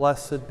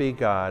 Blessed be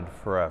God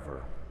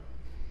forever.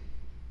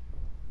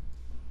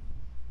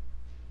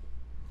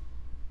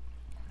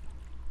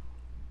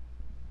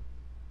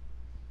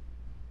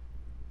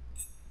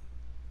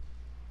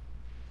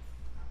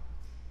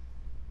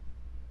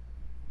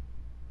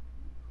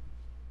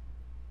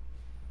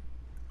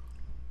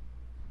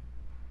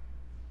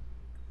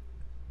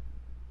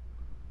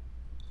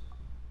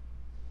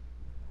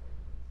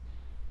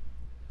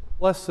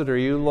 Blessed are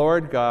you,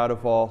 Lord God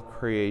of all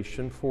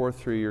creation, for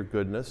through your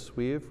goodness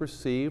we have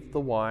received the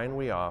wine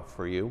we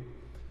offer you,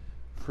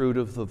 fruit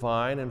of the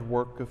vine and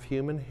work of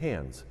human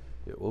hands.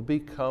 It will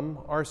become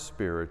our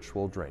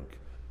spiritual drink.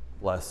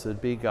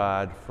 Blessed be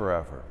God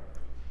forever.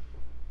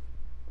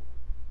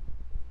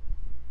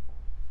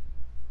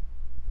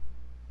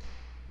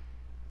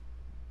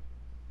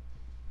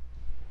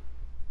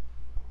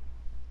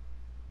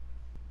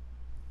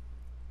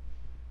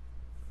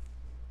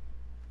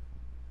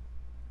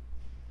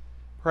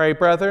 Pray,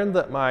 brethren,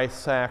 that my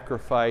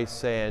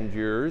sacrifice and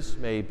yours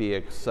may be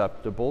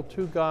acceptable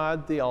to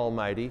God, the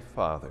Almighty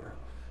Father.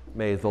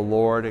 May the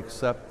Lord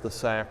accept the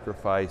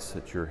sacrifice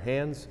at your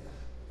hands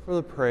for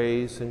the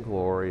praise and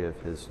glory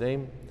of his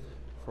name,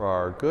 for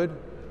our good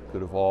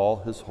of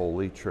all his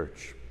holy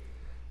church.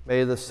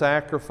 May the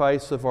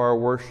sacrifice of our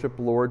worship,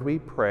 Lord, we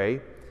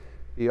pray,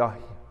 be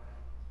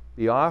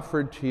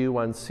offered to you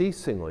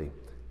unceasingly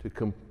to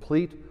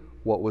complete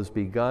what was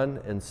begun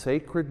in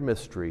sacred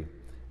mystery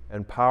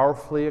and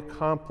powerfully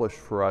accomplish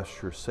for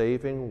us your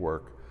saving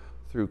work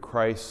through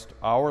Christ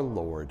our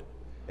Lord.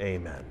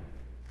 Amen.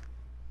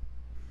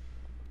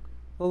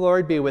 The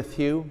Lord be with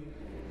you.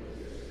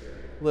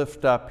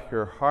 Lift up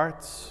your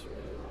hearts.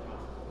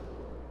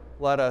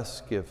 Let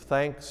us give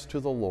thanks to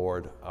the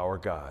Lord our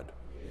God.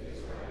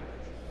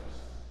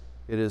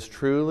 It is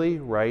truly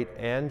right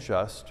and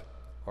just,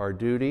 our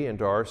duty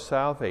and our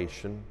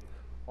salvation,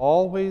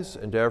 always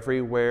and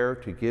everywhere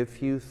to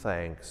give you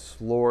thanks,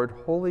 Lord,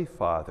 Holy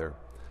Father,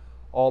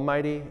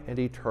 Almighty and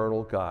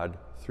eternal God,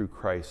 through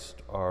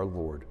Christ our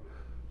Lord.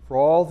 For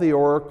all the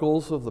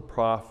oracles of the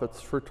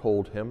prophets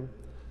foretold him,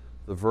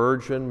 the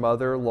Virgin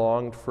Mother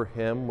longed for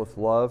him with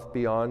love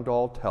beyond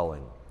all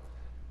telling.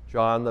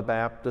 John the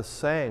Baptist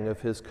sang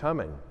of his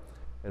coming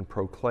and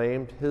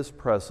proclaimed his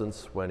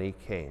presence when he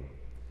came.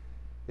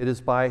 It is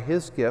by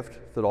his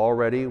gift that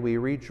already we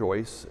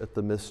rejoice at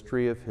the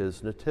mystery of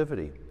his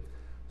nativity,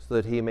 so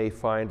that he may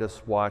find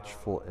us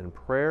watchful in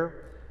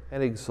prayer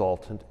and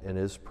exultant in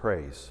his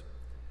praise.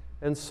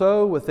 And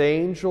so, with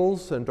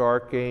angels and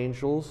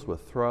archangels,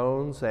 with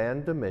thrones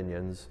and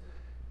dominions,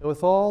 and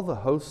with all the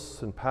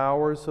hosts and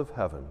powers of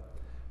heaven,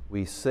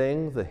 we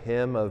sing the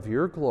hymn of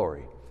your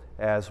glory,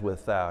 as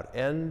without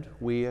end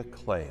we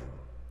acclaim.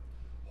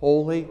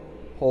 Holy,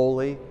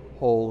 holy,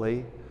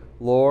 holy,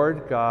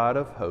 Lord God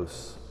of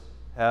hosts,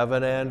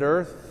 heaven and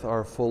earth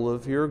are full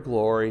of your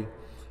glory.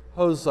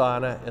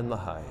 Hosanna in the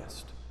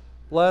highest.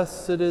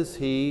 Blessed is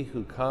he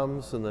who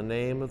comes in the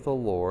name of the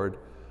Lord.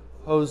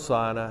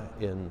 Hosanna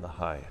in the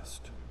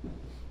highest.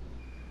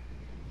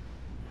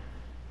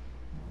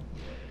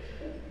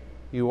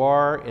 You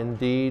are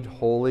indeed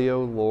holy,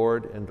 O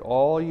Lord, and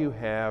all you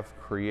have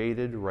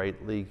created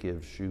rightly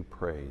gives you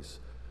praise.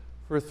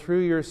 For through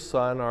your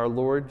Son, our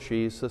Lord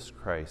Jesus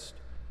Christ,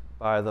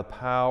 by the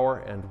power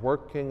and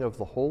working of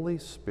the Holy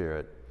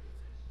Spirit,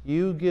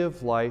 you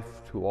give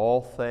life to all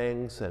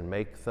things and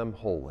make them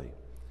holy.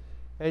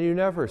 And you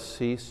never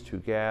cease to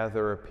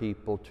gather a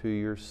people to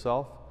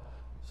yourself,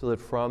 so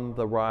that from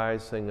the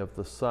rising of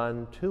the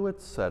sun to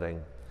its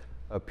setting,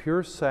 a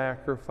pure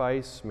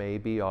sacrifice may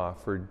be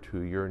offered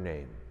to your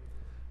name.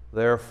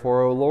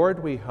 Therefore, O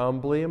Lord, we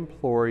humbly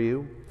implore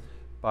you,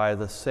 by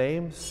the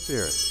same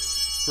Spirit,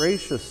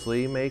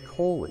 graciously make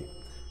holy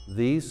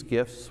these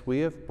gifts we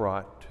have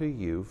brought to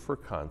you for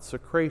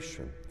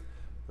consecration,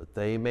 that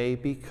they may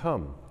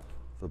become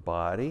the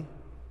body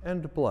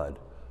and blood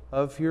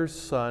of your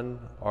Son,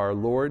 our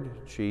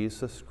Lord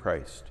Jesus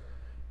Christ,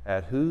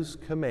 at whose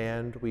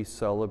command we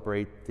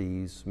celebrate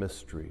these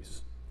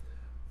mysteries.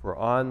 For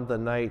on the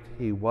night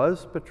he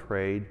was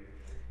betrayed,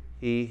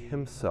 he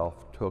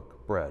himself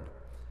took bread.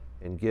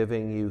 And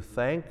giving you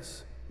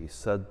thanks, he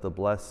said the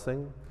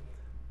blessing,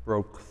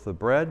 broke the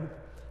bread,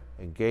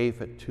 and gave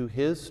it to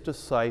his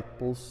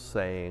disciples,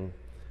 saying,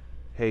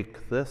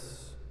 "Take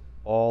this,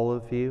 all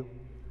of you,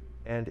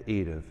 and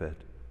eat of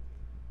it.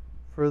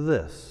 For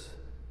this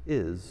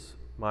is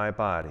my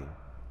body,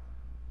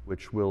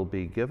 which will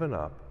be given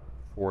up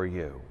for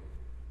you."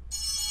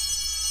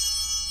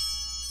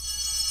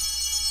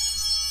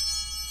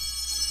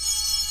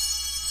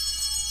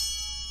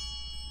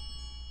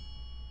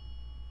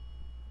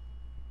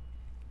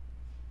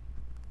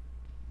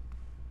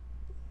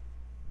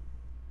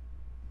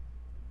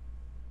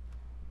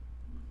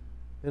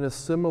 In a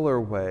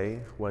similar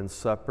way, when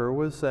supper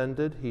was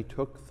ended, he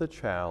took the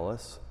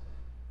chalice,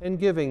 and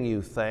giving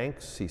you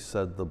thanks, he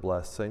said the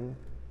blessing,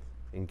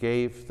 and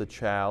gave the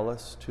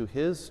chalice to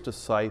his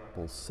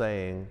disciples,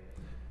 saying,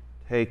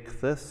 "Take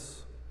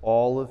this,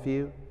 all of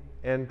you,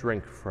 and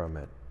drink from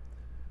it.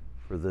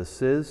 For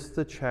this is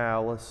the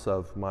chalice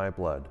of my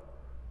blood,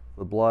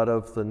 the blood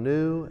of the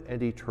new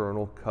and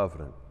eternal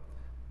covenant,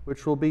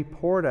 which will be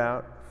poured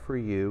out for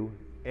you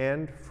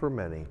and for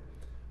many,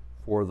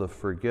 for the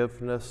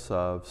forgiveness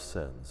of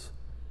sins.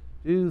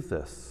 Do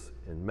this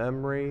in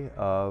memory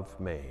of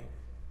me."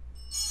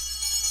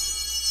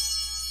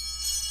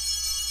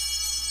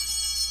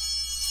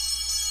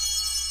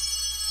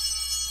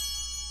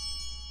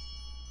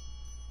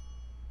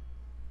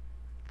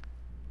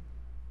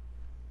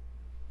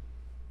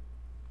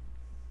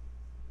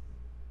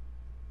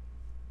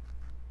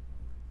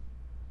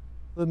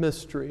 The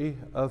mystery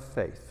of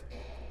faith.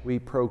 We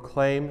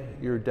proclaim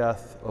your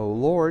death, O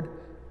Lord,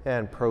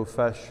 and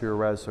profess your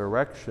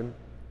resurrection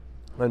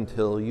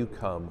until you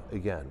come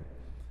again.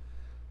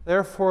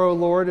 Therefore, O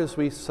Lord, as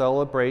we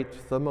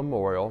celebrate the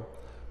memorial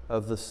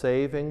of the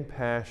saving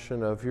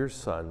passion of your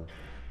Son,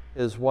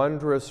 his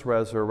wondrous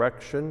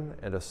resurrection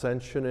and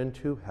ascension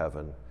into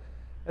heaven,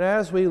 and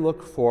as we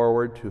look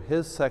forward to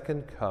his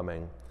second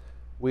coming,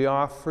 we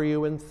offer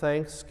you in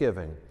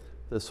thanksgiving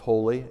this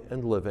holy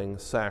and living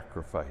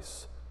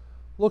sacrifice.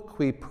 Look,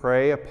 we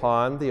pray,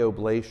 upon the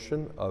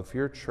oblation of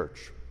your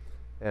church,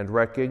 and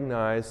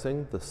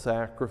recognizing the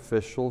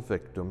sacrificial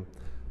victim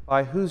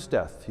by whose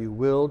death you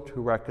willed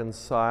to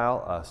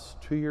reconcile us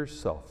to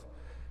yourself,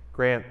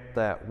 grant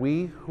that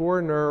we who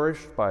are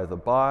nourished by the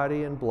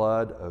body and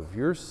blood of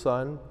your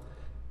Son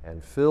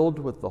and filled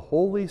with the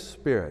Holy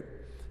Spirit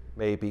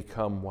may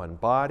become one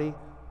body,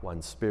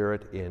 one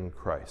spirit in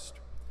Christ.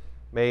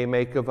 May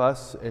make of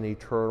us an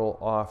eternal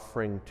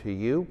offering to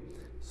you,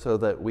 so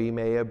that we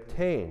may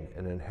obtain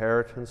an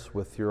inheritance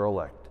with your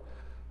elect,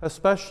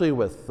 especially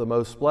with the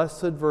most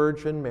blessed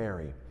Virgin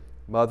Mary,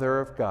 Mother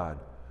of God,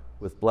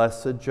 with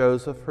blessed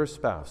Joseph, her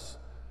spouse,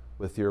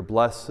 with your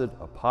blessed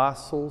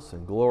apostles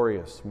and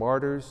glorious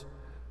martyrs,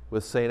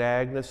 with St.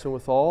 Agnes and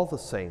with all the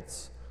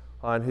saints,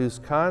 on whose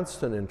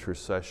constant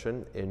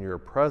intercession in your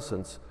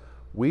presence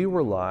we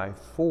rely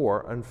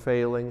for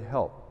unfailing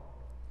help.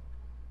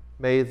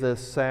 May this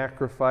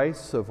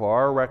sacrifice of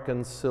our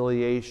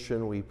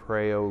reconciliation, we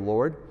pray, O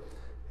Lord,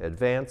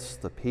 advance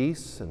the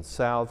peace and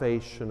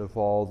salvation of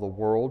all the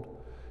world.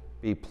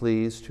 Be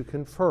pleased to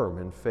confirm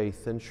in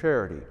faith and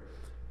charity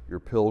your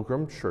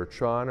pilgrim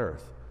church on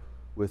earth,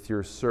 with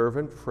your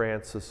servant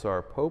Francis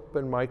our Pope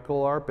and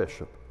Michael our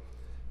Bishop,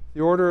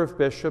 the order of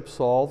bishops,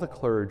 all the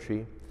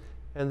clergy,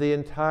 and the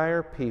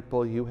entire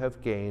people you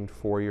have gained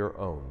for your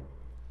own.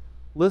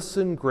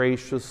 Listen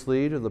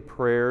graciously to the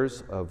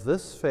prayers of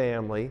this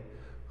family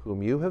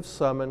whom you have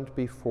summoned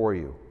before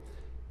you.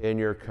 In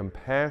your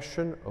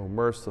compassion, O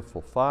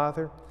merciful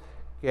Father,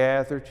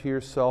 gather to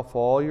yourself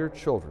all your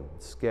children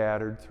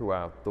scattered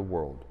throughout the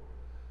world.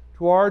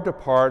 To our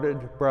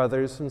departed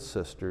brothers and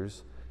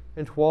sisters,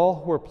 and to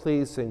all who are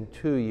pleasing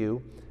to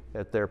you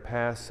at their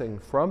passing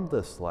from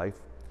this life,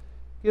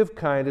 give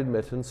kind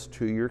admittance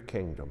to your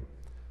kingdom.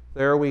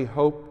 There we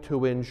hope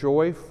to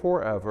enjoy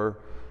forever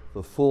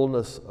the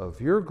fullness of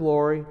your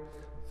glory,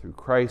 through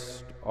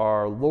Christ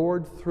our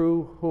Lord,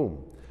 through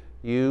whom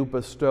you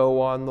bestow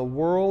on the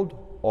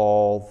world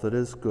all that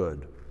is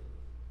good.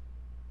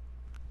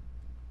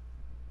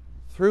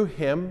 Through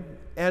him,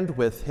 and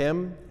with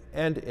him,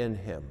 and in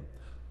him,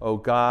 O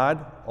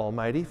God,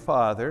 Almighty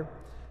Father,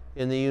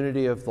 in the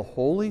unity of the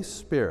Holy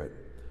Spirit,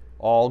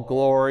 all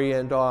glory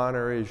and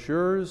honor is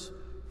yours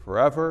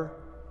forever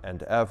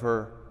and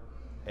ever.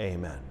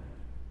 Amen.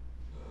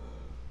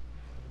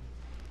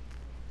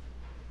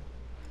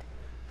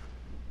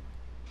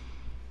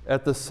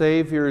 At the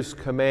Savior's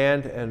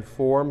command and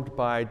formed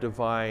by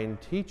divine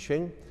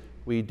teaching,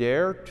 we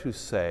dare to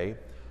say,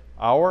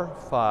 Our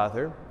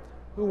Father,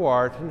 who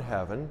art in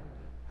heaven,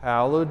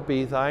 hallowed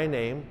be thy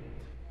name.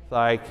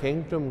 Thy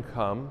kingdom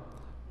come,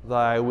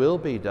 thy will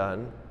be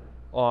done,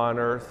 on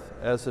earth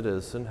as it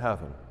is in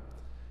heaven.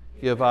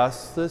 Give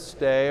us this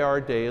day our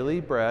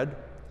daily bread,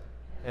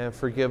 and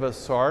forgive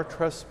us our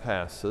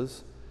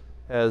trespasses,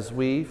 as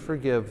we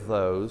forgive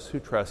those who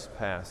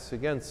trespass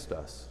against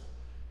us.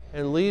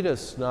 And lead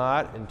us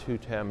not into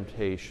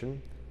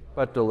temptation,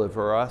 but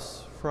deliver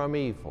us from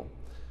evil.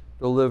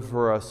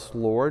 Deliver us,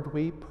 Lord,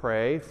 we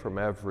pray, from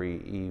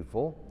every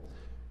evil.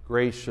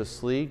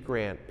 Graciously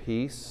grant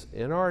peace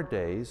in our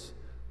days,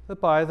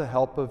 that by the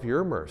help of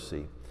your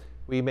mercy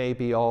we may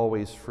be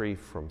always free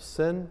from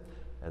sin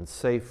and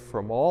safe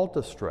from all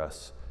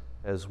distress,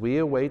 as we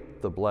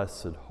await the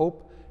blessed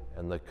hope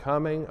and the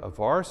coming of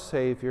our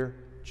Savior,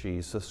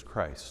 Jesus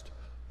Christ.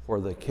 For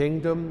the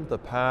kingdom, the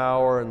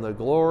power, and the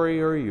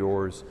glory are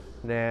yours,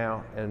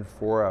 now and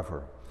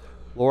forever.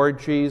 Lord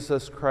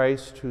Jesus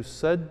Christ, who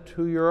said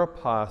to your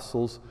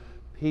apostles,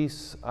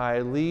 Peace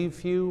I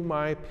leave you,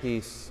 my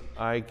peace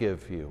I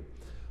give you.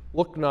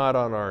 Look not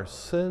on our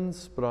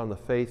sins, but on the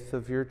faith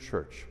of your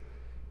church,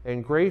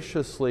 and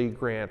graciously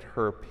grant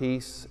her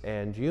peace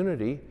and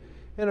unity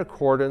in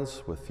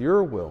accordance with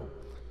your will,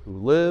 who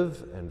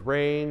live and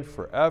reign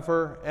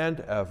forever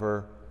and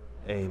ever.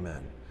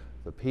 Amen.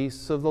 The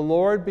peace of the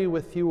Lord be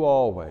with you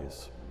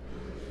always.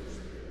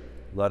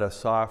 Let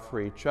us offer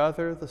each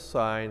other the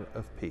sign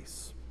of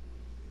peace.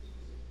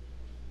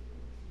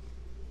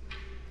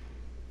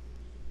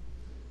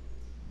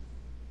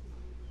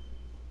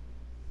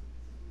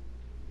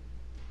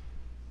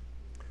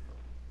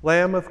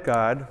 Lamb of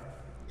God,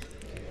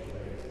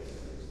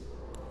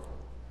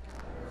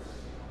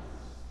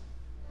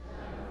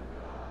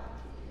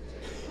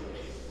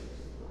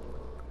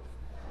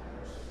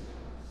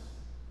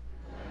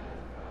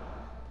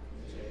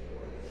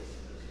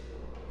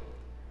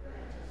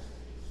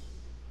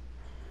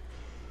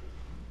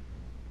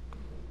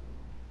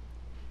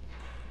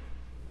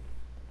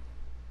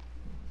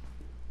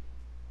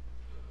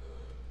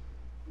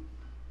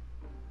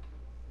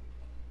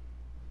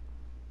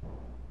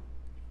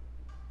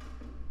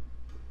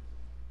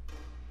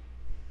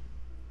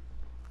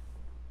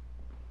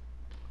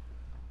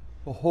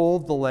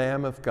 Behold the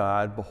Lamb of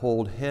God,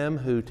 behold him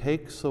who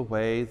takes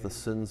away the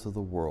sins of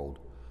the world.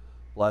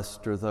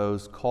 Blessed are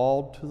those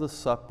called to the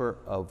supper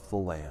of the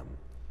Lamb.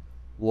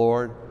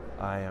 Lord,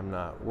 I am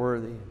not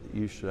worthy that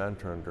you should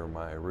enter under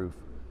my roof,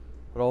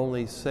 but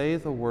only say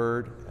the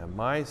word, and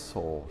my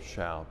soul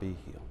shall be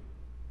healed.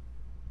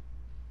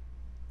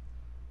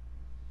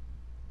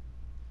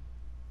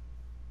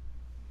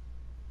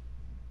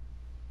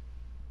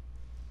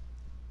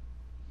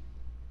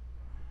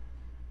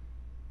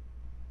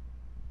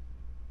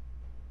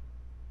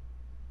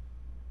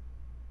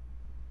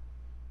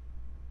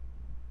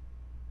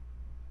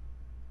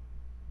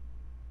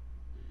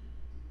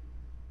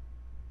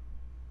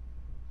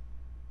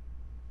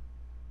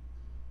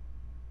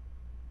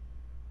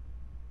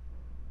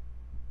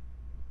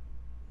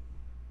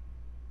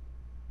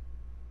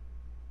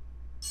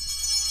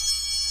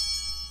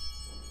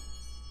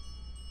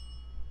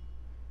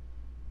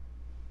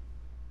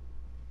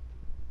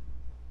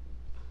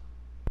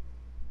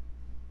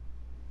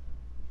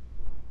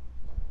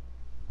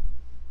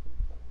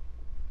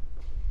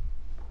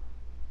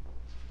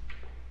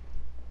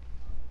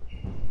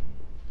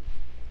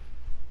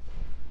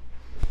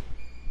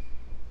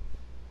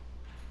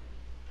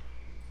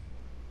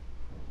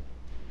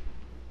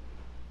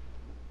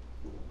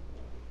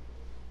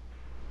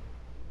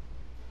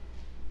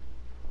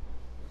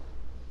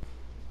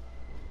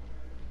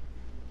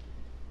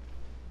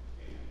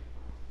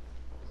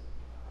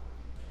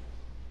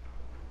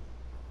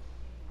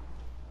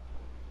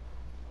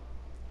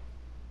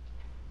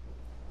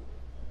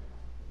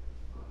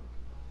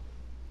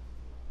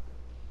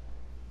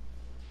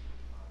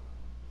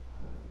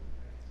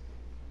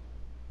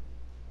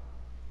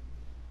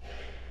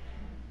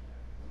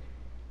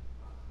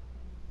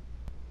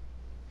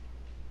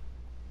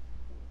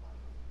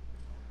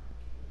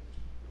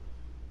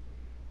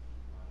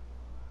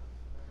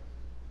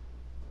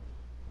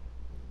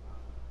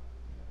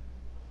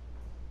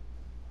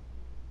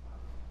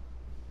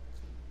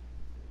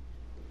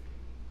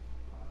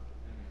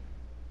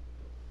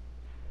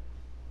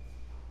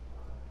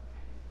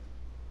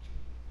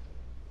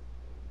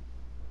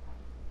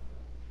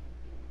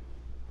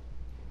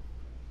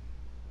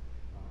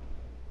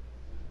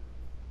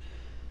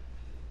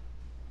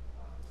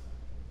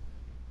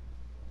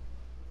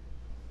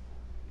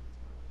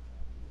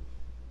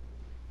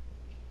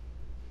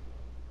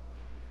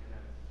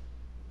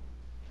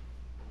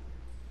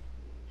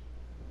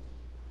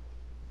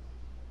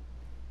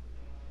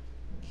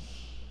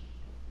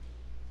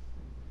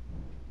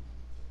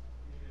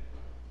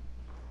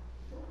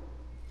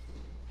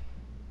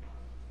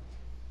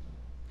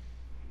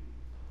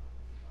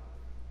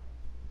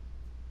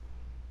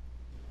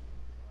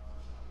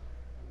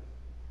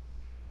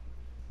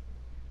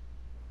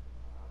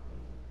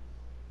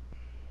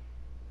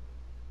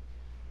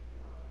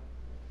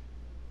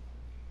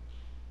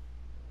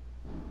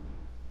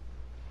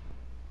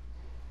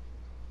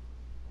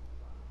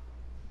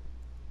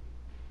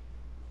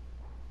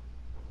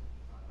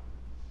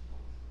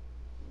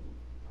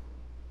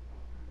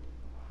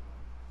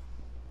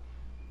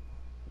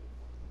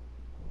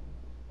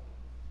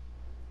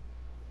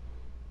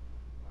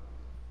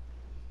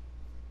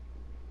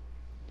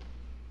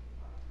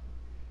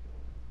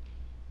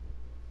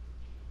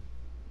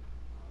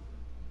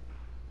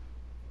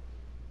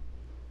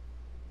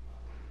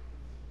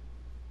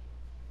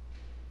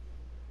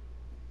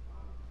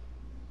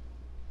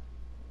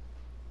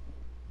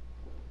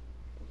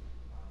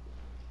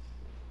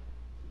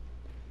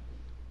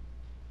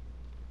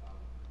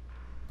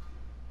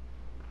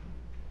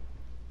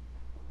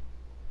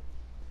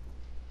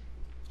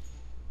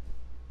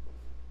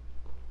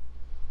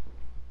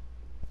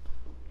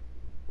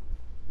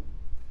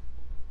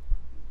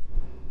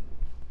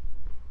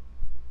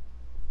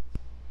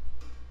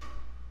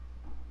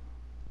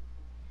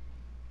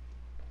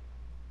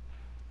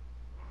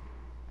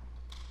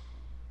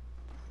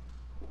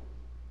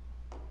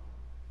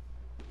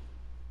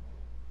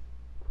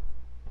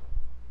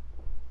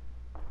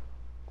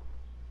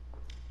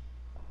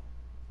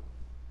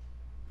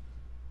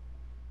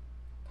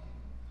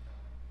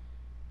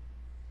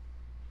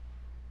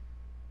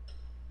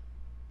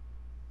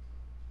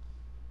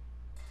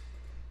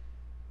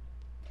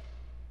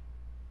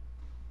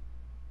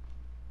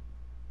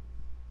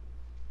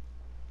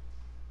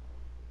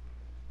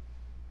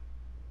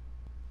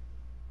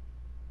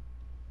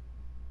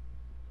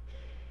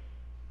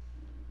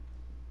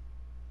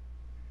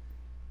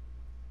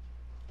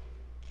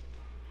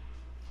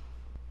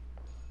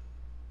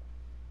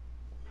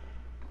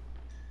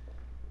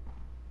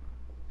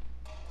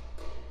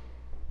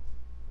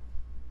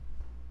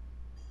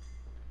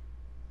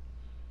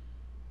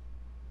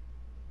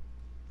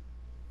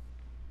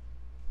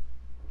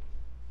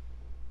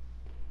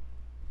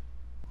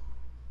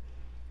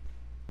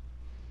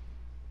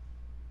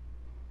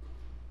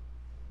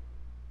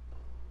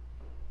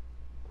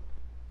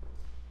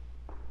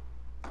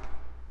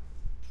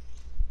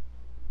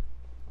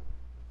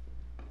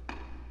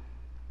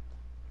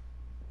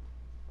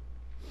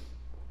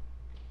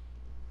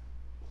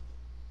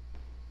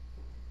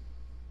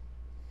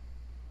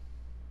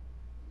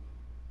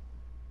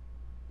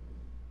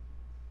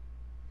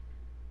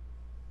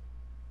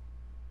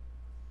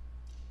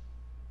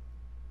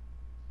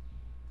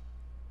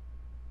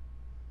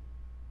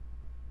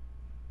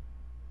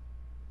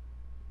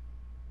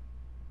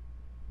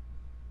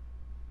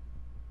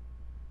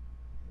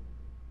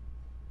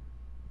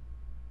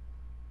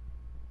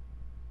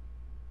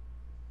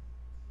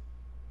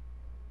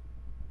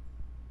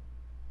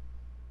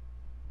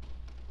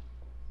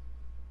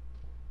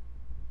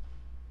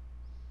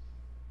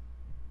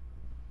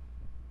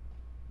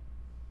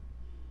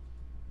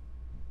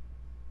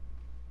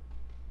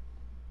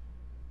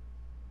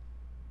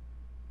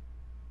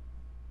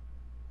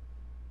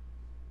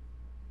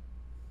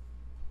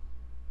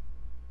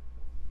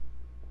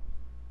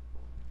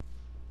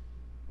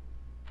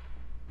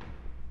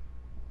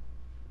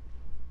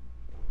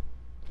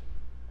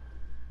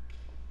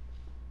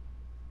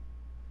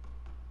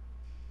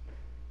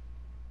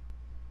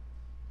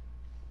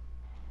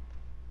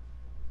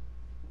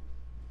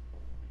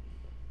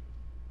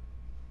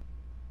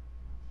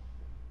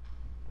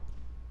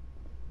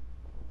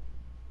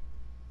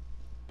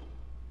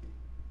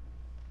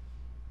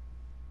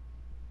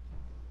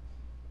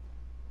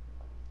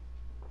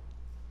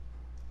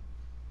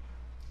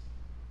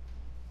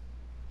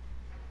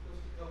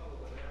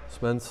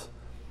 announcements.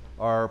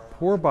 Our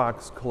Poor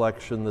Box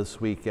collection this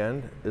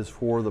weekend is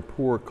for the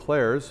Poor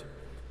Clares,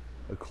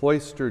 a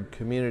cloistered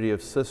community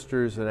of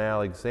sisters in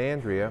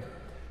Alexandria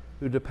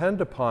who depend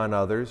upon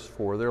others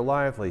for their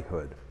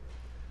livelihood.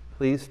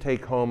 Please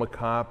take home a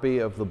copy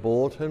of the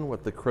bulletin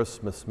with the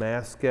Christmas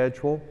Mass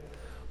schedule.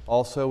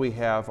 Also, we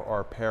have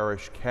our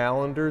parish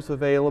calendars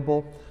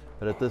available,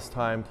 but at this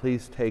time,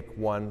 please take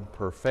one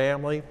per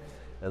family.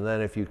 And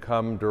then if you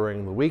come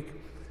during the week,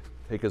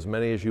 take as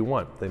many as you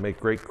want. They make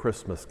great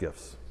Christmas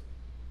gifts.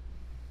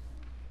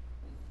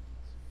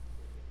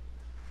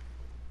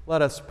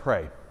 Let us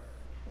pray.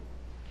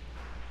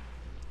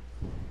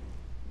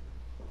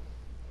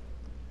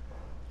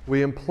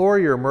 We implore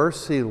your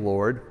mercy,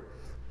 Lord,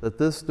 that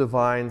this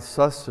divine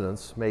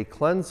sustenance may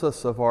cleanse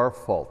us of our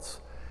faults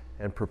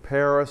and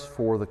prepare us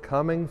for the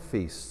coming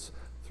feasts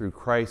through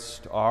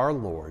Christ our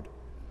Lord.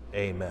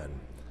 Amen.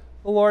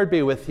 The Lord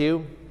be with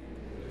you.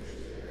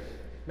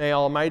 May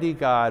Almighty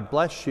God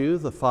bless you,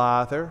 the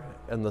Father,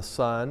 and the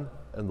Son,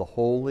 and the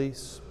Holy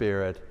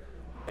Spirit.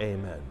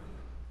 Amen.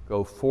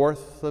 Go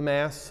forth, the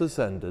Mass is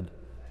ended.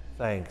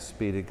 Thanks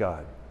be to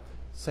God.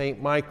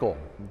 Saint Michael,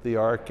 the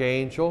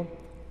Archangel,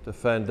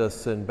 defend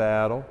us in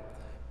battle.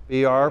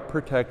 Be our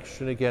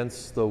protection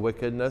against the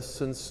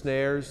wickedness and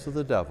snares of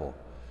the devil.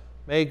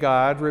 May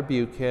God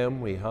rebuke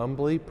him, we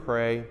humbly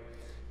pray.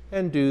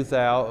 And do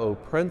thou, O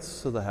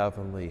Prince of the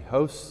heavenly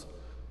hosts,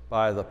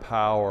 by the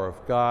power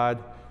of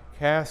God,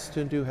 cast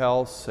into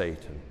hell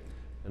Satan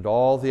and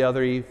all the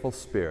other evil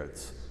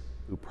spirits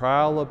who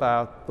prowl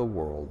about the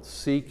world,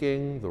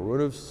 seeking the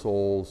ruin of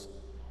souls.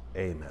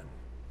 Amen.